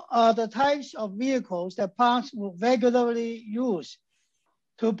 what are the types of vehicles that parks will regularly use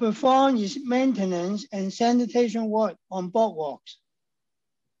to perform its maintenance and sanitation work on boardwalks?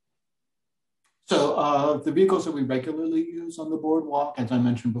 So the vehicles that we regularly use on the boardwalk, as I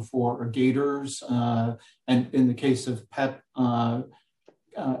mentioned before, are gators, and in the case of PEP,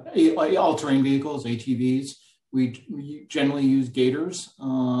 all-terrain vehicles, ATVs, we generally use gators.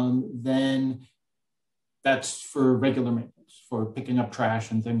 Then that's for regular maintenance, for picking up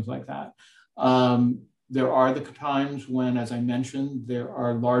trash and things like that. There are the times when, as I mentioned, there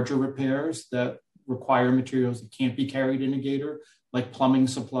are larger repairs that require materials that can't be carried in a gator, like plumbing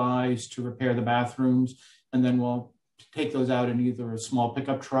supplies to repair the bathrooms. And then we'll take those out in either a small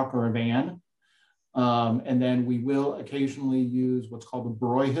pickup truck or a van. And then we will occasionally use what's called a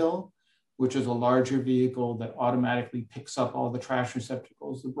Broyhill, which is a larger vehicle that automatically picks up all the trash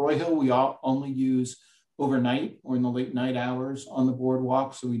receptacles. The Broyhill we only use overnight or in the late night hours on the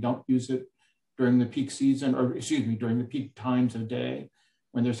boardwalk, so we don't use it during the peak season, or excuse me, during the peak times of day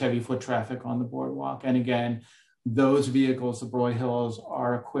when there's heavy foot traffic on the boardwalk. And again, those vehicles, the Broyhills,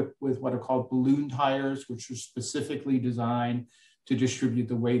 are equipped with what are called balloon tires, which are specifically designed to distribute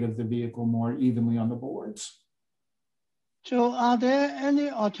the weight of the vehicle more evenly on the boards. So are there any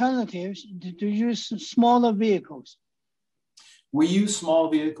alternatives to use smaller vehicles? We use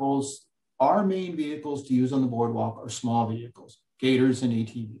small vehicles. Our main vehicles to use on the boardwalk are small vehicles, gators and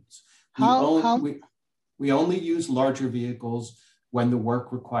ATVs. We only use larger vehicles when the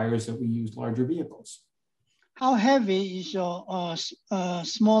work requires that we use larger vehicles. How heavy is your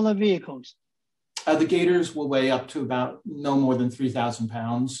smaller vehicles? The gators will weigh up to about no more than 3,000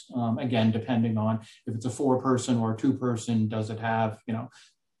 pounds. Again, depending on if it's a 4-person or a 2-person, does it have,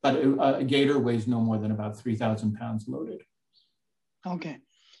 but a gator weighs no more than about 3,000 pounds loaded. Okay.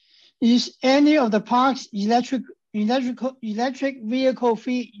 Is any of the park's electric vehicle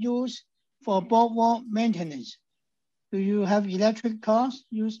fleet used for boardwalk maintenance? Do you have electric cars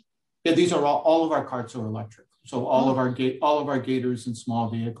used? Yeah, these are all of our carts are electric. So all of our gators and small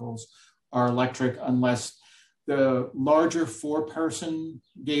vehicles are electric, unless the larger 4-person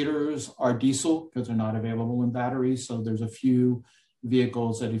gators are diesel because they're not available in batteries. So there's a few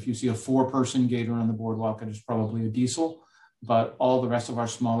vehicles that if you see a 4-person gator on the boardwalk, it is probably a diesel, but all the rest of our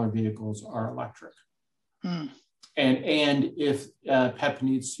smaller vehicles are electric. And if PEP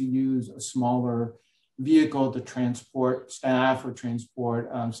needs to use a smaller vehicle to transport staff or transport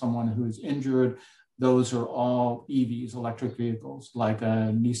someone who is injured, those are all EVs, electric vehicles, like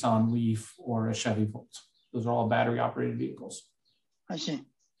a Nissan Leaf or a Chevy Volt. Those are all battery operated vehicles. I see.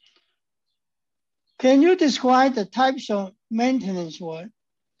 Can you describe the types of maintenance work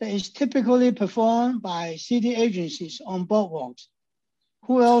that is typically performed by city agencies on boardwalks?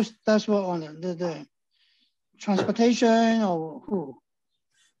 Who else does work on the transportation, or who?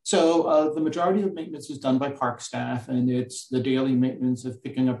 So the majority of maintenance is done by park staff, and it's the daily maintenance of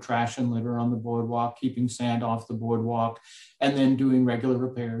picking up trash and litter on the boardwalk, keeping sand off the boardwalk, and then doing regular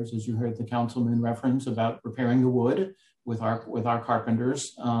repairs, as you heard the councilman reference about repairing the wood with our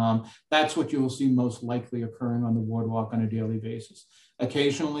carpenters. That's what you will see most likely occurring on the boardwalk on a daily basis.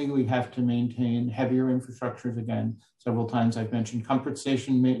 Occasionally, we have to maintain heavier infrastructures. Again, several times I've mentioned comfort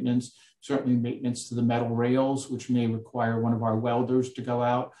station maintenance, certainly maintenance to the metal rails, which may require one of our welders to go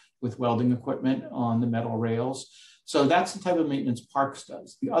out with welding equipment on the metal rails. So that's the type of maintenance Parks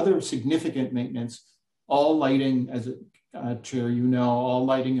does. The other significant maintenance, all lighting, as Chair, all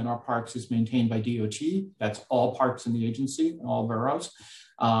lighting in our parks is maintained by DOT. That's all parks in the agency, all boroughs.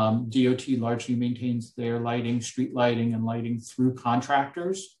 DOT largely maintains their lighting, street lighting, and lighting through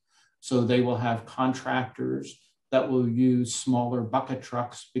contractors. So they will have contractors that will use smaller bucket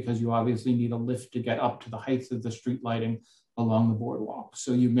trucks because you obviously need a lift to get up to the height of the street lighting along the boardwalk.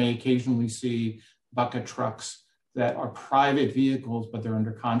 So you may occasionally see bucket trucks that are private vehicles, but they're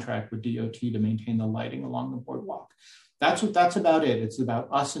under contract with DOT to maintain the lighting along the boardwalk. That's about it. It's about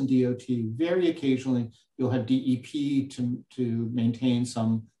us and DOT. Very occasionally, you'll have DEP to maintain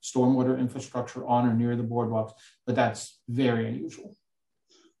some stormwater infrastructure on or near the boardwalks, but that's very unusual.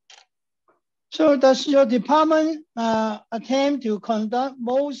 So does your department attempt to conduct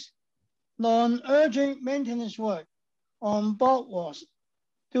most non-urgent maintenance work on boardwalks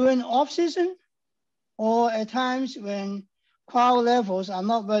during off-season or at times when crowd levels are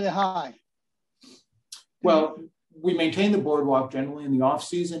not very high? Well, we maintain the boardwalk generally in the off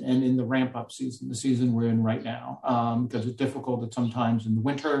season and in the ramp up season, the season we're in right now, because it's difficult at sometimes in the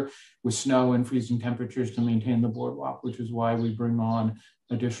winter with snow and freezing temperatures to maintain the boardwalk, which is why we bring on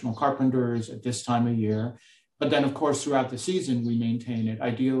additional carpenters at this time of year. But then of course, throughout the season, we maintain it.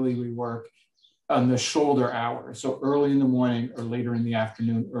 Ideally, we work on the shoulder hours. So early in the morning or later in the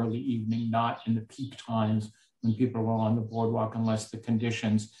afternoon, early evening, not in the peak times when people are on the boardwalk unless the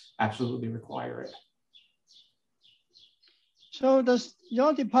conditions absolutely require it. So does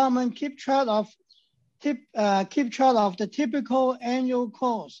your department keep track of the typical annual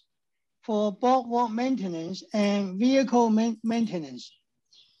cost for boardwalk maintenance and vehicle maintenance?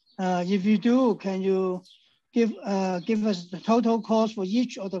 If you do, can you give us the total cost for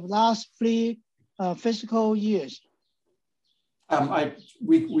each of the last 3 fiscal years?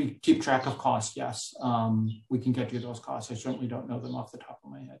 We keep track of costs, yes. We can get you those costs. I certainly don't know them off the top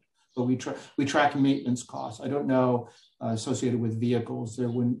of my head, but we track maintenance costs. I don't know associated with vehicles. There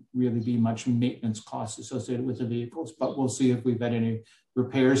wouldn't really be much maintenance costs associated with the vehicles, but we'll see if we've had any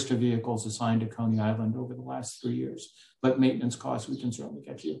repairs to vehicles assigned to Coney Island over the last 3 years. But maintenance costs, we can certainly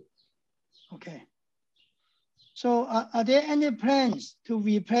get you. Okay. So are there any plans to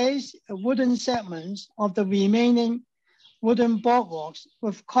replace wooden segments of the remaining wooden boardwalks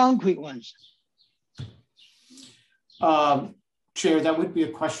with concrete ones? Chair, that would be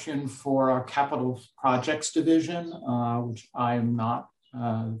a question for our capital projects division, which I am not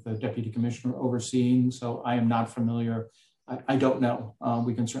the deputy commissioner overseeing, so I am not familiar. I don't know.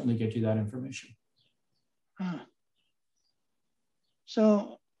 We can certainly get you that information.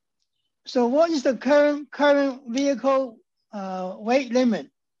 So what is the current vehicle weight limit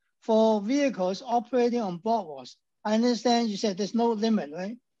for vehicles operating on boardwalks? I understand you said there's no limit,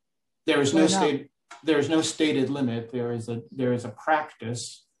 right? There is no stated limit. There is a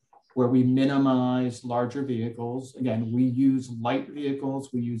practice where we minimize larger vehicles. Again, we use light vehicles.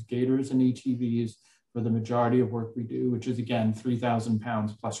 We use gators and ATVs for the majority of work we do, which is again 3,000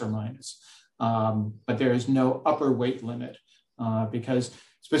 pounds plus or minus. But there is no upper weight limit because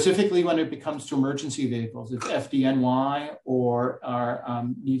specifically when it comes to emergency vehicles, it's FDNY or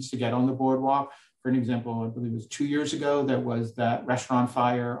needs to get on the boardwalk. For an example, I believe it was 2 years ago, there was that restaurant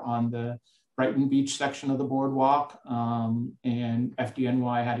fire on the Brighton Beach section of the boardwalk, and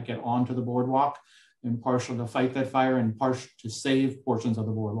FDNY had to get onto the boardwalk, and partial to fight that fire and partial to save portions of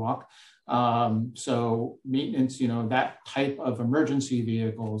the boardwalk. So maintenance, that type of emergency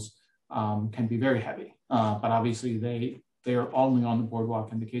vehicles can be very heavy, but obviously they are only on the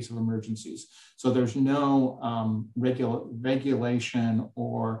boardwalk in the case of emergencies. So there's no regulation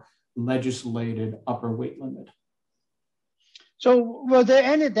or legislated upper weight limit. So were there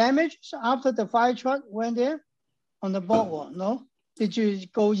any damage after the fire truck went there on the boardwalk? No? Did you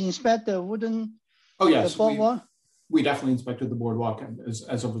go inspect the wooden boardwalk? We definitely inspected the boardwalk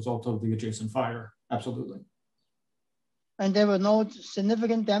as a result of the adjacent fire. Absolutely. And there were no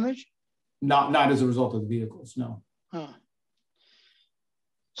significant damage? Not as a result of the vehicles, no.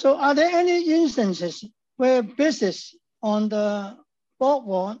 So are there any instances where business on the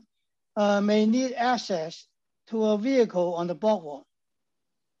boardwalk may need access to a vehicle on the boardwalk?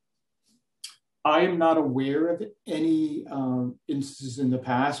 I am not aware of any instances in the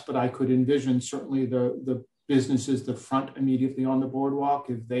past, but I could envision certainly the businesses that front immediately on the boardwalk,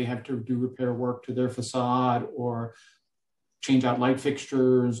 if they have to do repair work to their facade or change out light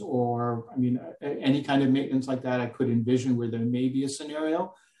fixtures or, any kind of maintenance like that, I could envision where there may be a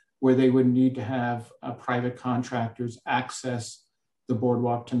scenario where they would need to have private contractors access the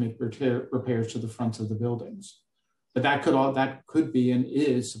boardwalk to make repairs to the fronts of the buildings. But that could be and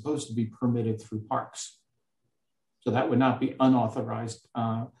is supposed to be permitted through parks. So that would not be unauthorized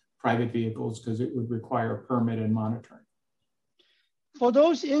private vehicles because it would require a permit and monitoring. For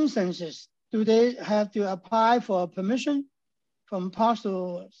those instances, do they have to apply for permission from parks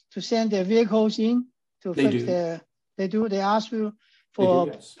to send their vehicles in to fix their? They do. They ask you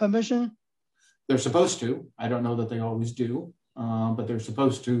for permission. They're supposed to. I don't know that they always do, but they're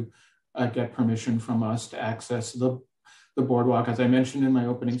supposed to get permission from us to access the boardwalk. As I mentioned in my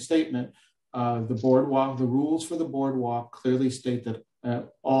opening statement, the rules for the boardwalk clearly state that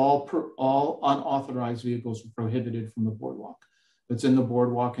all unauthorized vehicles are prohibited from the boardwalk. It's in the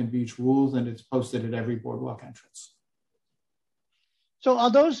boardwalk and beach rules, and it's posted at every boardwalk entrance. So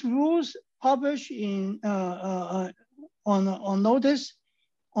are those rules published in on notice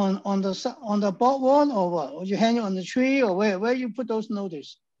on the boardwalk, or what? Or you hang it on the tree, or where you put those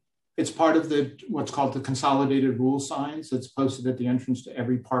notice? It's part of what's called the consolidated rule signs that's posted at the entrance to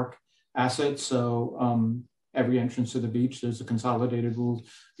every park asset. So every entrance to the beach. There's a consolidated rules,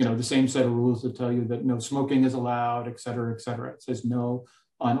 the same set of rules that tell you that no smoking is allowed, et cetera, et cetera. It says no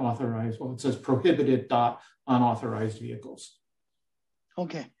unauthorized, well, it says prohibited unauthorized vehicles.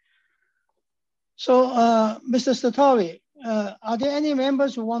 Okay. So, Mr. Sartori, are there any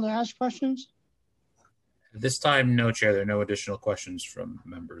members who want to ask questions? At this time, no, Chair. There are no additional questions from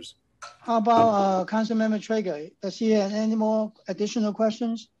members. How about Councilmember Traeger? Does he have any more additional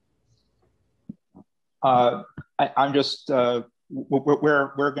questions? I'm just we're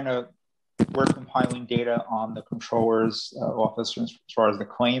compiling data on the controller's office as far as the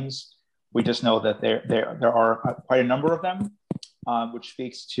claims. We just know that there are quite a number of them, which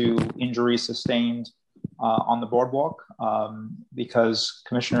speaks to injuries sustained on the boardwalk. Because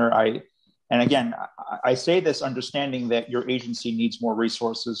Commissioner, I say this understanding that your agency needs more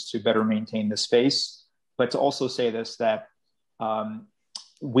resources to better maintain the space, but to also say this, that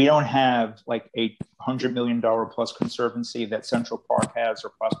we don't have like a $100 million plus conservancy that Central Park has or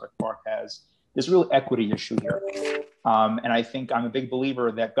Prospect Park has. There's a real equity issue here. And I think I'm a big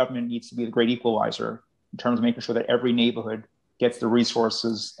believer that government needs to be the great equalizer in terms of making sure that every neighborhood gets the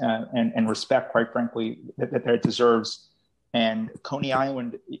resources and respect, quite frankly, that it deserves. And Coney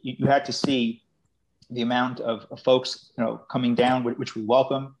Island, you had to see the amount of folks coming down, which we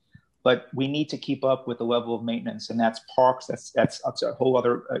welcome, but we need to keep up with the level of maintenance, and that's parks, that's a whole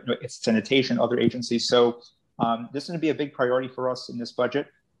other, it's sanitation, other agencies. So this is going to be a big priority for us in this budget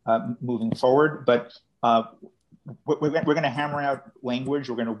moving forward. But we're going to hammer out language.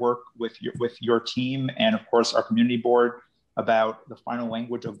 We're going to work with your team and, of course, our community board about the final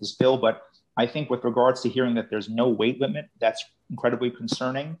language of this bill. But I think with regards to hearing that there's no weight limit, that's incredibly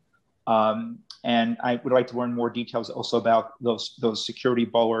concerning. And I would like to learn more details also about those security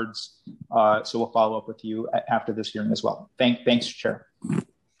bollards. So we'll follow up with you after this hearing as well. Thanks, Chair.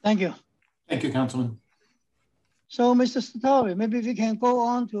 Thank you. Thank you, Councilman. So, Mr. Sartori, maybe we can go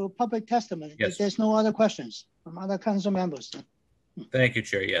on to public testimony. Yes. If there's no other questions from other council members. Thank you,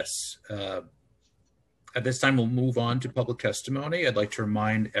 Chair. Yes. At this time, we'll move on to public testimony. I'd like to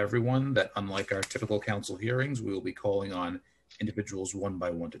remind everyone that unlike our typical council hearings, we will be calling on individuals one by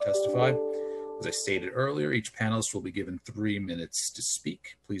one to testify. As I stated earlier, each panelist will be given 3 minutes to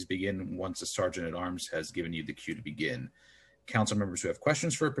speak. Please begin once the Sergeant at Arms has given you the cue to begin. Council members who have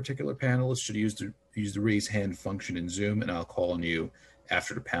questions for a particular panelist should use the raise hand function in Zoom, and I'll call on you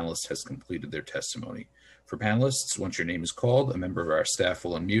after the panelist has completed their testimony. For panelists, once your name is called, a member of our staff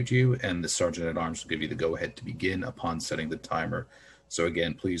will unmute you, and the Sergeant at Arms will give you the go-ahead to begin upon setting the timer. So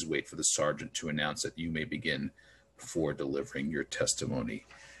again, please wait for the Sergeant to announce that you may begin before delivering your testimony.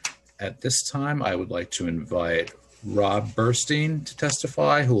 At this time, I would like to invite Rob Burstein to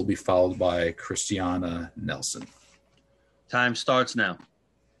testify, who will be followed by Christiana Nelson. Time starts now.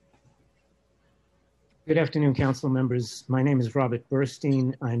 Good afternoon, council members. My name is Robert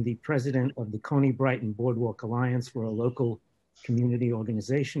Burstein. I'm the president of the Coney Brighton Boardwalk Alliance. We're a local community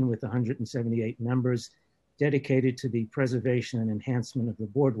organization with 178 members dedicated to the preservation and enhancement of the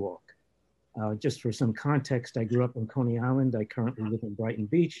boardwalk. Just for some context, I grew up on Coney Island. I currently live in Brighton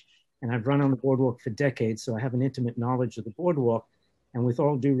Beach, and I've run on the boardwalk for decades, so I have an intimate knowledge of the boardwalk. And with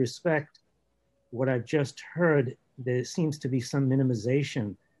all due respect, what I've just heard, there seems to be some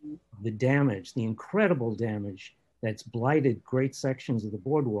minimization of the damage, the incredible damage that's blighted great sections of the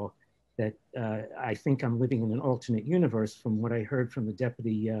boardwalk, that I think I'm living in an alternate universe from what I heard from the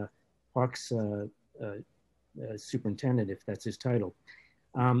Deputy Parks Superintendent, if that's his title.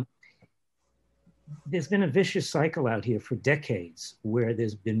 There's been a vicious cycle out here for decades where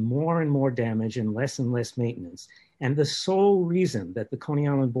there's been more and more damage and less maintenance. And the sole reason that the Coney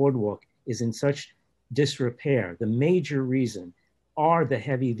Island Boardwalk is in such disrepair, the major reason, are the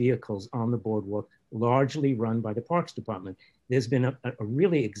heavy vehicles on the boardwalk, largely run by the Parks Department. There's been a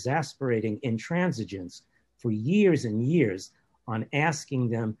really exasperating intransigence for years and years on asking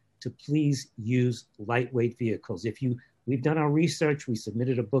them to please use lightweight vehicles. We've done our research. We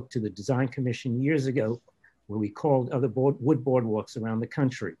submitted a book to the Design Commission years ago where we called other wood boardwalks around the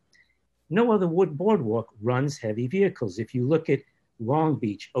country. No other wood boardwalk runs heavy vehicles. If you look at Long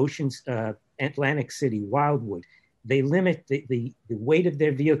Beach, Atlantic City, Wildwood, they limit the weight of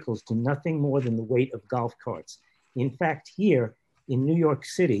their vehicles to nothing more than the weight of golf carts. In fact, here in New York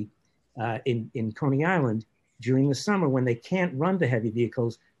City, in Coney Island, during the summer when they can't run the heavy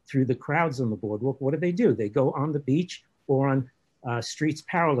vehicles through the crowds on the boardwalk, what do? They go on the beach or on streets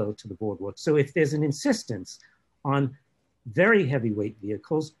parallel to the boardwalk. So if there's an insistence on very heavyweight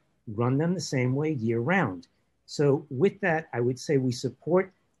vehicles, run them the same way year round. So with that, I would say we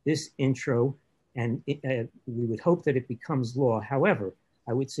support this intro, and we would hope that it becomes law. However,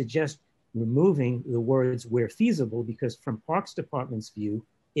 I would suggest removing the words where feasible, because from Parks Department's view,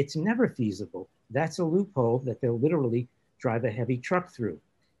 it's never feasible. That's a loophole that they'll literally drive a heavy truck through.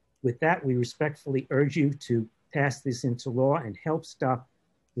 With that, we respectfully urge you to pass this into law and help stop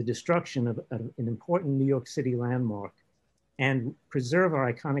the destruction of an important New York City landmark and preserve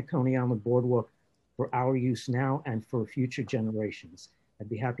our iconic Coney Island Boardwalk for our use now and for future generations. I'd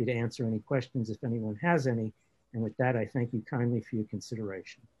be happy to answer any questions if anyone has any. And with that, I thank you kindly for your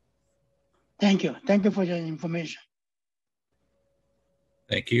consideration. Thank you. Thank you for your information.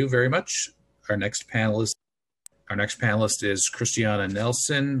 Thank you very much. Our next panelist is Christiana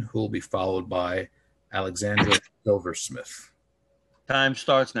Nelson, who will be followed by Alexandra Silversmith. Time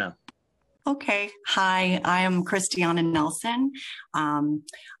starts now. Okay. Hi, I am Christiana Nelson.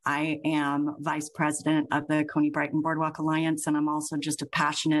 I am Vice President of the Coney Brighton Boardwalk Alliance, and I'm also just a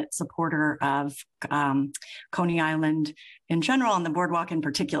passionate supporter of Coney Island in general and the boardwalk in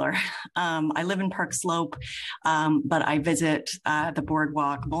particular. I live in Park Slope, but I visit the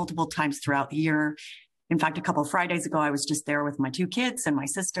boardwalk multiple times throughout the year. In fact, a couple of Fridays ago, I was just there with my two kids and my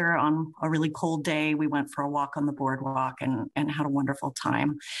sister on a really cold day. We went for a walk on the boardwalk and had a wonderful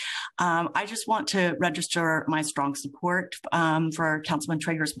time. I just want to register my strong support for Councilman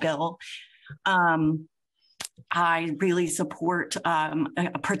Traeger's bill. I really support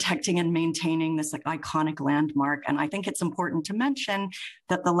protecting and maintaining this iconic landmark. And I think it's important to mention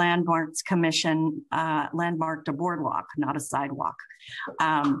that the Landmarks Commission landmarked a boardwalk, not a sidewalk.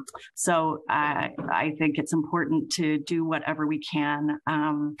 So I think it's important to do whatever we can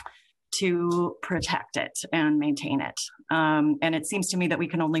to protect it and maintain it. And it seems to me that we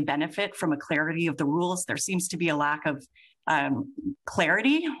can only benefit from a clarity of the rules. There seems to be a lack of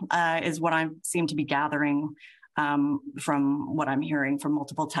clarity is what I seem to be gathering from what I'm hearing from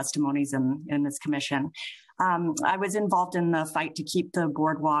multiple testimonies in this commission. I was involved in the fight to keep the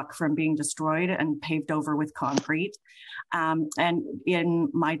boardwalk from being destroyed and paved over with concrete. And in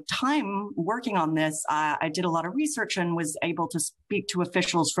my time working on this, I did a lot of research and was able to speak to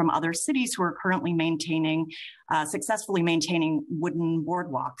officials from other cities who are currently successfully maintaining wooden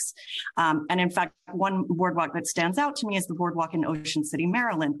boardwalks. And in fact, one boardwalk that stands out to me is the boardwalk in Ocean City,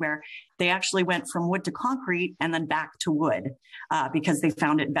 Maryland, where they actually went from wood to concrete and then back to wood because they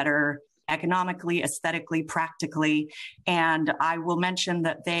found it better economically, aesthetically, practically. And I will mention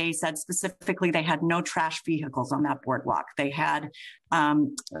that they said specifically they had no trash vehicles on that boardwalk. They had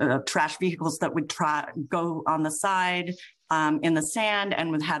trash vehicles that would go on the side in the sand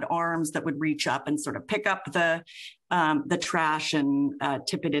and had arms that would reach up and sort of pick up the trash and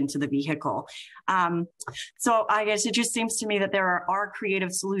tip it into the vehicle. So I guess it just seems to me that there are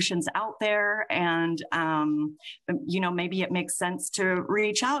creative solutions out there, and maybe it makes sense to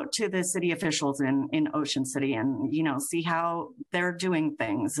reach out to the city officials in Ocean City and see how they're doing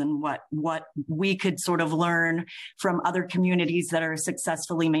things and what we could sort of learn from other communities that are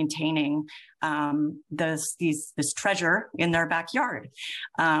successfully maintaining this treasure in their backyard.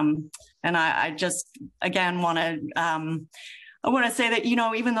 And I just, again, want to say that,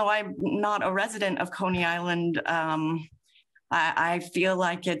 even though I'm not a resident of Coney Island, I feel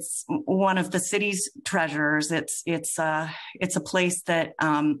like it's one of the city's treasures. It's a place that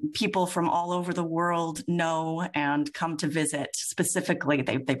people from all over the world know and come to visit. Specifically,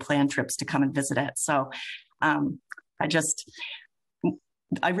 they plan trips to come and visit it. So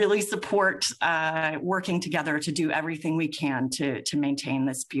I really support working together to do everything we can to maintain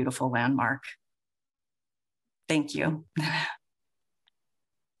this beautiful landmark. Thank you.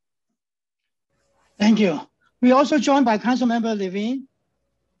 Thank you. We're also joined by Councilmember Levine.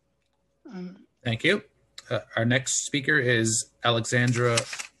 Thank you. Our next speaker is Alexandra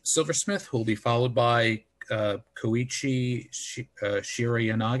Silversmith, who will be followed by Koichi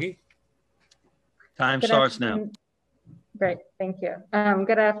Shirayanagi. Time starts now. Great, thank you.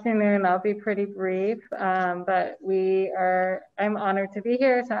 Good afternoon. I'll be pretty brief, but I'm honored to be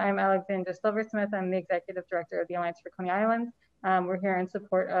here. So I'm Alexandra Silversmith. I'm the Executive Director of the Alliance for Coney Island. We're here in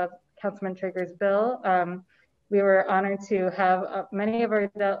support of Councilman Traeger's bill. We were honored to have many of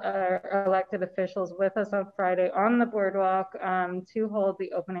our elected officials with us on Friday on the boardwalk to hold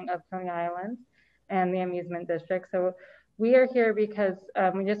the opening of Coney Island and the amusement district. So we are here because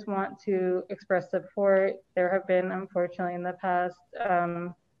we just want to express support. There have been, unfortunately, in the past,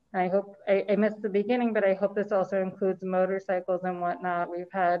 I hope, I missed the beginning, but I hope this also includes motorcycles and whatnot.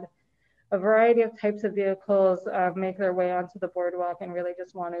 We've had a variety of types of vehicles make their way onto the boardwalk, and really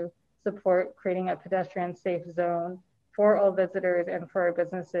just want to support creating a pedestrian safe zone for all visitors and for our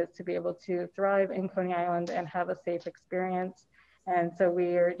businesses to be able to thrive in Coney Island and have a safe experience. And so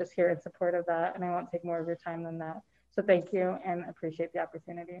we are just here in support of that, and I won't take more of your time than that. So thank you and appreciate the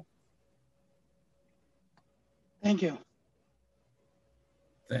opportunity. Thank you.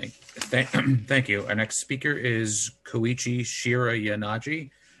 Thank you. Our next speaker is Koichi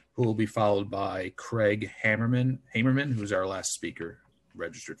Shirayanaji, who will be followed by Craig Hamerman, who's our last speaker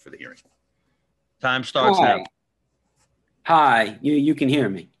registered for the hearing. Time starts now. Hi, you can hear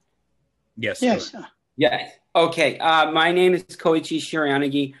me? Yes. Yes. Yes. Okay. My name is Koichi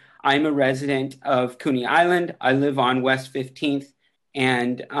Shirayanaji. I'm a resident of Coney Island. I live on West 15th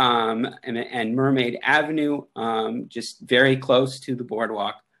and Mermaid Avenue, just very close to the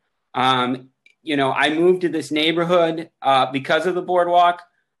boardwalk. You know, I moved to this neighborhood because of the boardwalk.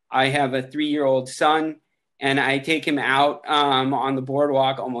 I have a 3-year-old son, and I take him out on the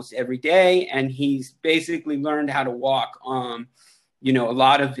boardwalk almost every day, and he's basically learned how to walk. You know, a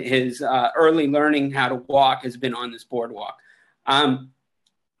lot of his early learning how to walk has been on this boardwalk.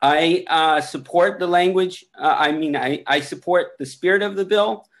 I support the language. I support the spirit of the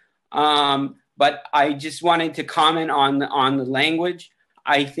bill, but I just wanted to comment on the language.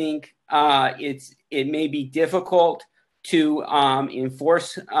 I think it may be difficult to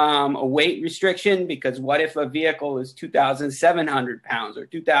enforce a weight restriction, because what if a vehicle is 2,700 pounds or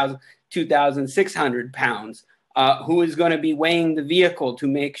 2,600 pounds? Who is going to be weighing the vehicle to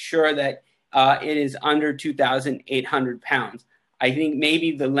make sure that it is under 2,800 pounds? I think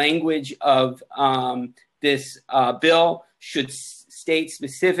maybe the language of this bill should state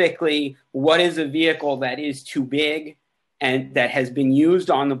specifically what is a vehicle that is too big and that has been used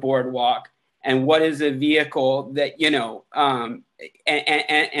on the boardwalk, and what is a vehicle that, you know, and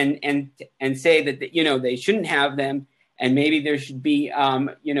say that, you know, they shouldn't have them. And maybe there should be,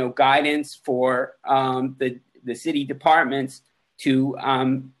 you know, guidance for the city departments to,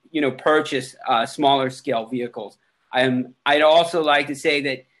 you know, purchase smaller scale vehicles. I'd also like to say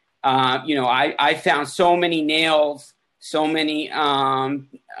that, you know, I found so many nails, so many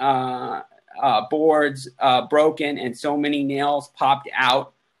boards broken, and so many nails popped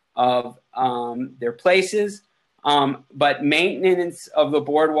out of their places. But maintenance of the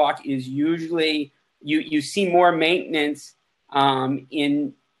boardwalk is usually, you see more maintenance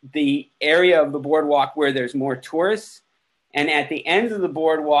in the area of the boardwalk where there's more tourists. And at the ends of the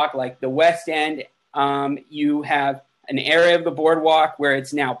boardwalk, like the west end, you have an area of the boardwalk where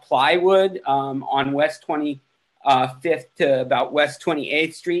it's now plywood on West 25th to about West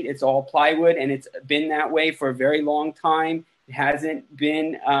 28th Street. It's all plywood, and it's been that way for a very long time. It hasn't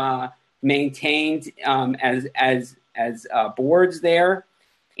been maintained as boards there.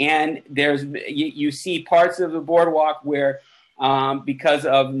 And you see parts of the boardwalk where because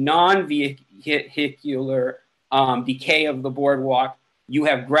of non-vehicular decay of the boardwalk, you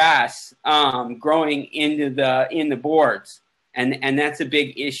have grass growing in the boards, and that's a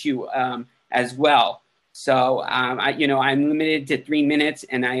big issue as well. So you know, I'm limited to 3 minutes,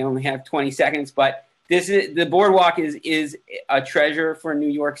 and I only have 20 seconds. But the boardwalk is a treasure for New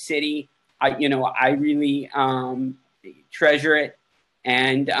York City. You know, I really treasure it,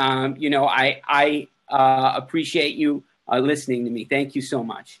 and you know, I appreciate you listening to me. Thank you so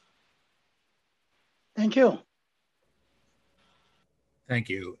much. Thank you. Thank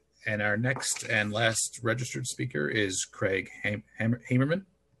you. And our next and last registered speaker is Craig Hamerman.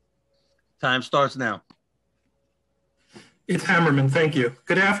 Time starts now. It's Hammerman, thank you.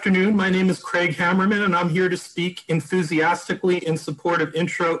 Good afternoon, my name is Craig Hammerman, and I'm here to speak enthusiastically in support of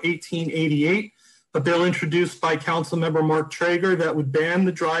Intro 1888, a bill introduced by Councilmember Mark Traeger that would ban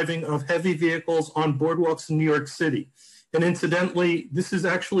the driving of heavy vehicles on boardwalks in New York City. And incidentally, this is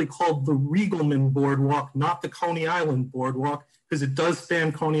actually called the Riegelman Boardwalk, not the Coney Island Boardwalk, because it does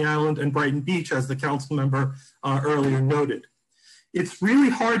span Coney Island and Brighton Beach, as the council member earlier noted. It's really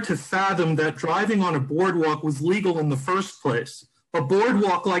hard to fathom that driving on a boardwalk was legal in the first place. A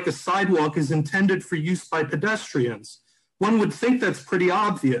boardwalk, like a sidewalk, is intended for use by pedestrians. One would think that's pretty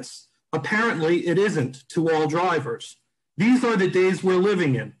obvious. Apparently, it isn't to all drivers. These are the days we're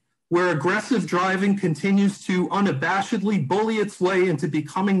living in, where aggressive driving continues to unabashedly bully its way into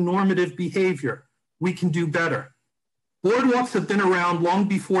becoming normative behavior. We can do better. Boardwalks have been around long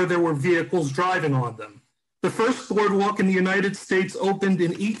before there were vehicles driving on them. The first boardwalk in the United States opened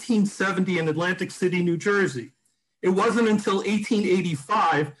in 1870 in Atlantic City, New Jersey. It wasn't until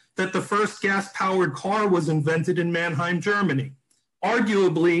 1885 that the first gas-powered car was invented in Mannheim, Germany.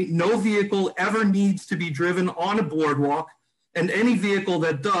 Arguably, no vehicle ever needs to be driven on a boardwalk, and any vehicle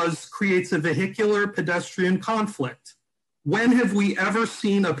that does creates a vehicular-pedestrian conflict. When have we ever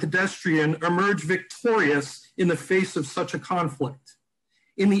seen a pedestrian emerge victorious in the face of such a conflict?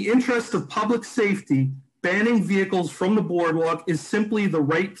 In the interest of public safety, banning vehicles from the boardwalk is simply the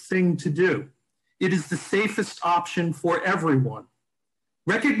right thing to do. It is the safest option for everyone.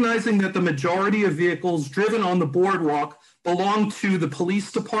 Recognizing that the majority of vehicles driven on the boardwalk belong to the police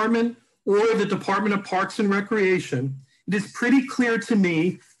department or the Department of Parks and Recreation, it is pretty clear to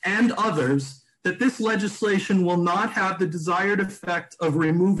me and others that this legislation will not have the desired effect of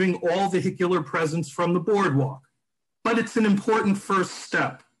removing all vehicular presence from the boardwalk. But it's an important first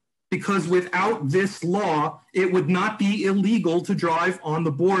step, because without this law, it would not be illegal to drive on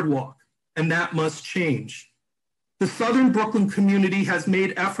the boardwalk, and that must change. The Southern Brooklyn community has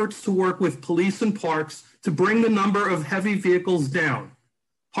made efforts to work with police and parks to bring the number of heavy vehicles down.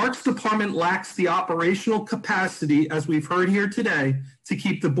 Parks Department lacks the operational capacity, as we've heard here today, to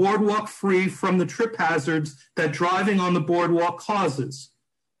keep the boardwalk free from the trip hazards that driving on the boardwalk causes.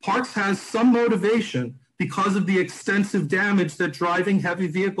 Parks has some motivation because of the extensive damage that driving heavy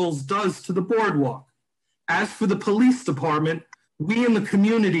vehicles does to the boardwalk. As for the police department, we in the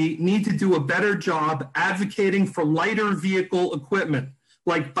community need to do a better job advocating for lighter vehicle equipment,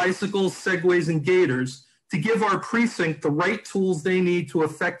 like bicycles, segways, and gators, to give our precinct the right tools they need to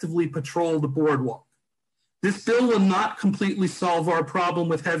effectively patrol the boardwalk. This bill will not completely solve our problem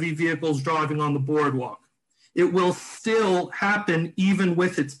with heavy vehicles driving on the boardwalk. It will still happen even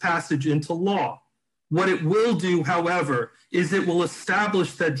with its passage into law. What it will do, however, is it will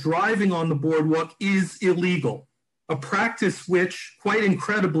establish that driving on the boardwalk is illegal, a practice which, quite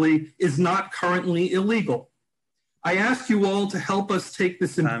incredibly, is not currently illegal. I ask you all to help us take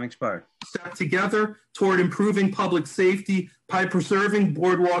this step together toward improving public safety by preserving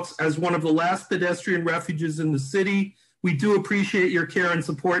boardwalks as one of the last pedestrian refuges in the city. We do appreciate your care and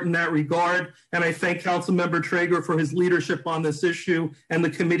support in that regard, and I thank Councilmember Traeger for his leadership on this issue and the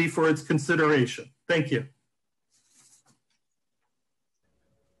committee for its consideration. Thank you.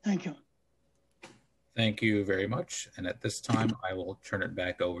 Thank you. Thank you very much. And at this time, I will turn it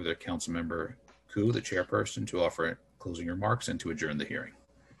back over to Councilmember Koo, the chairperson, to offer closing remarks and to adjourn the hearing.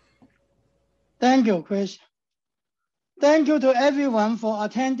 Thank you, Chris. Thank you to everyone for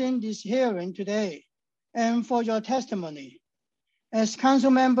attending this hearing today and for your testimony. As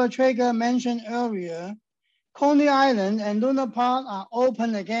Councilmember Traeger mentioned earlier, Coney Island and Luna Park are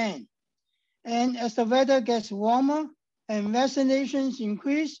open again. And as the weather gets warmer and vaccinations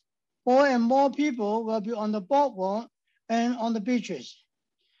increase, more and more people will be on the boardwalk and on the beaches.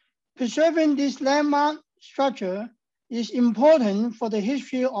 Preserving this landmark structure is important for the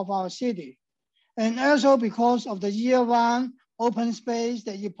history of our city, and also because of the year-round open space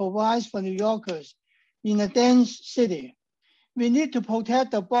that it provides for New Yorkers in a dense city. We need to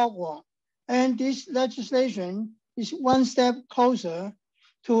protect the boardwalk, and this legislation is one step closer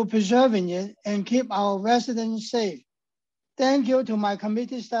to preserving it and keep our residents safe. Thank you to my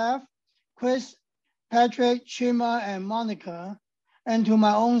committee staff, Chris, Patrick, Chima, and Monica, and to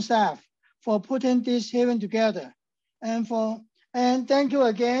my own staff for putting this hearing together. And thank you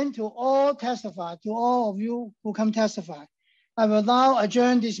again to all of you who come testify. I will now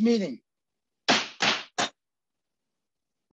adjourn this meeting.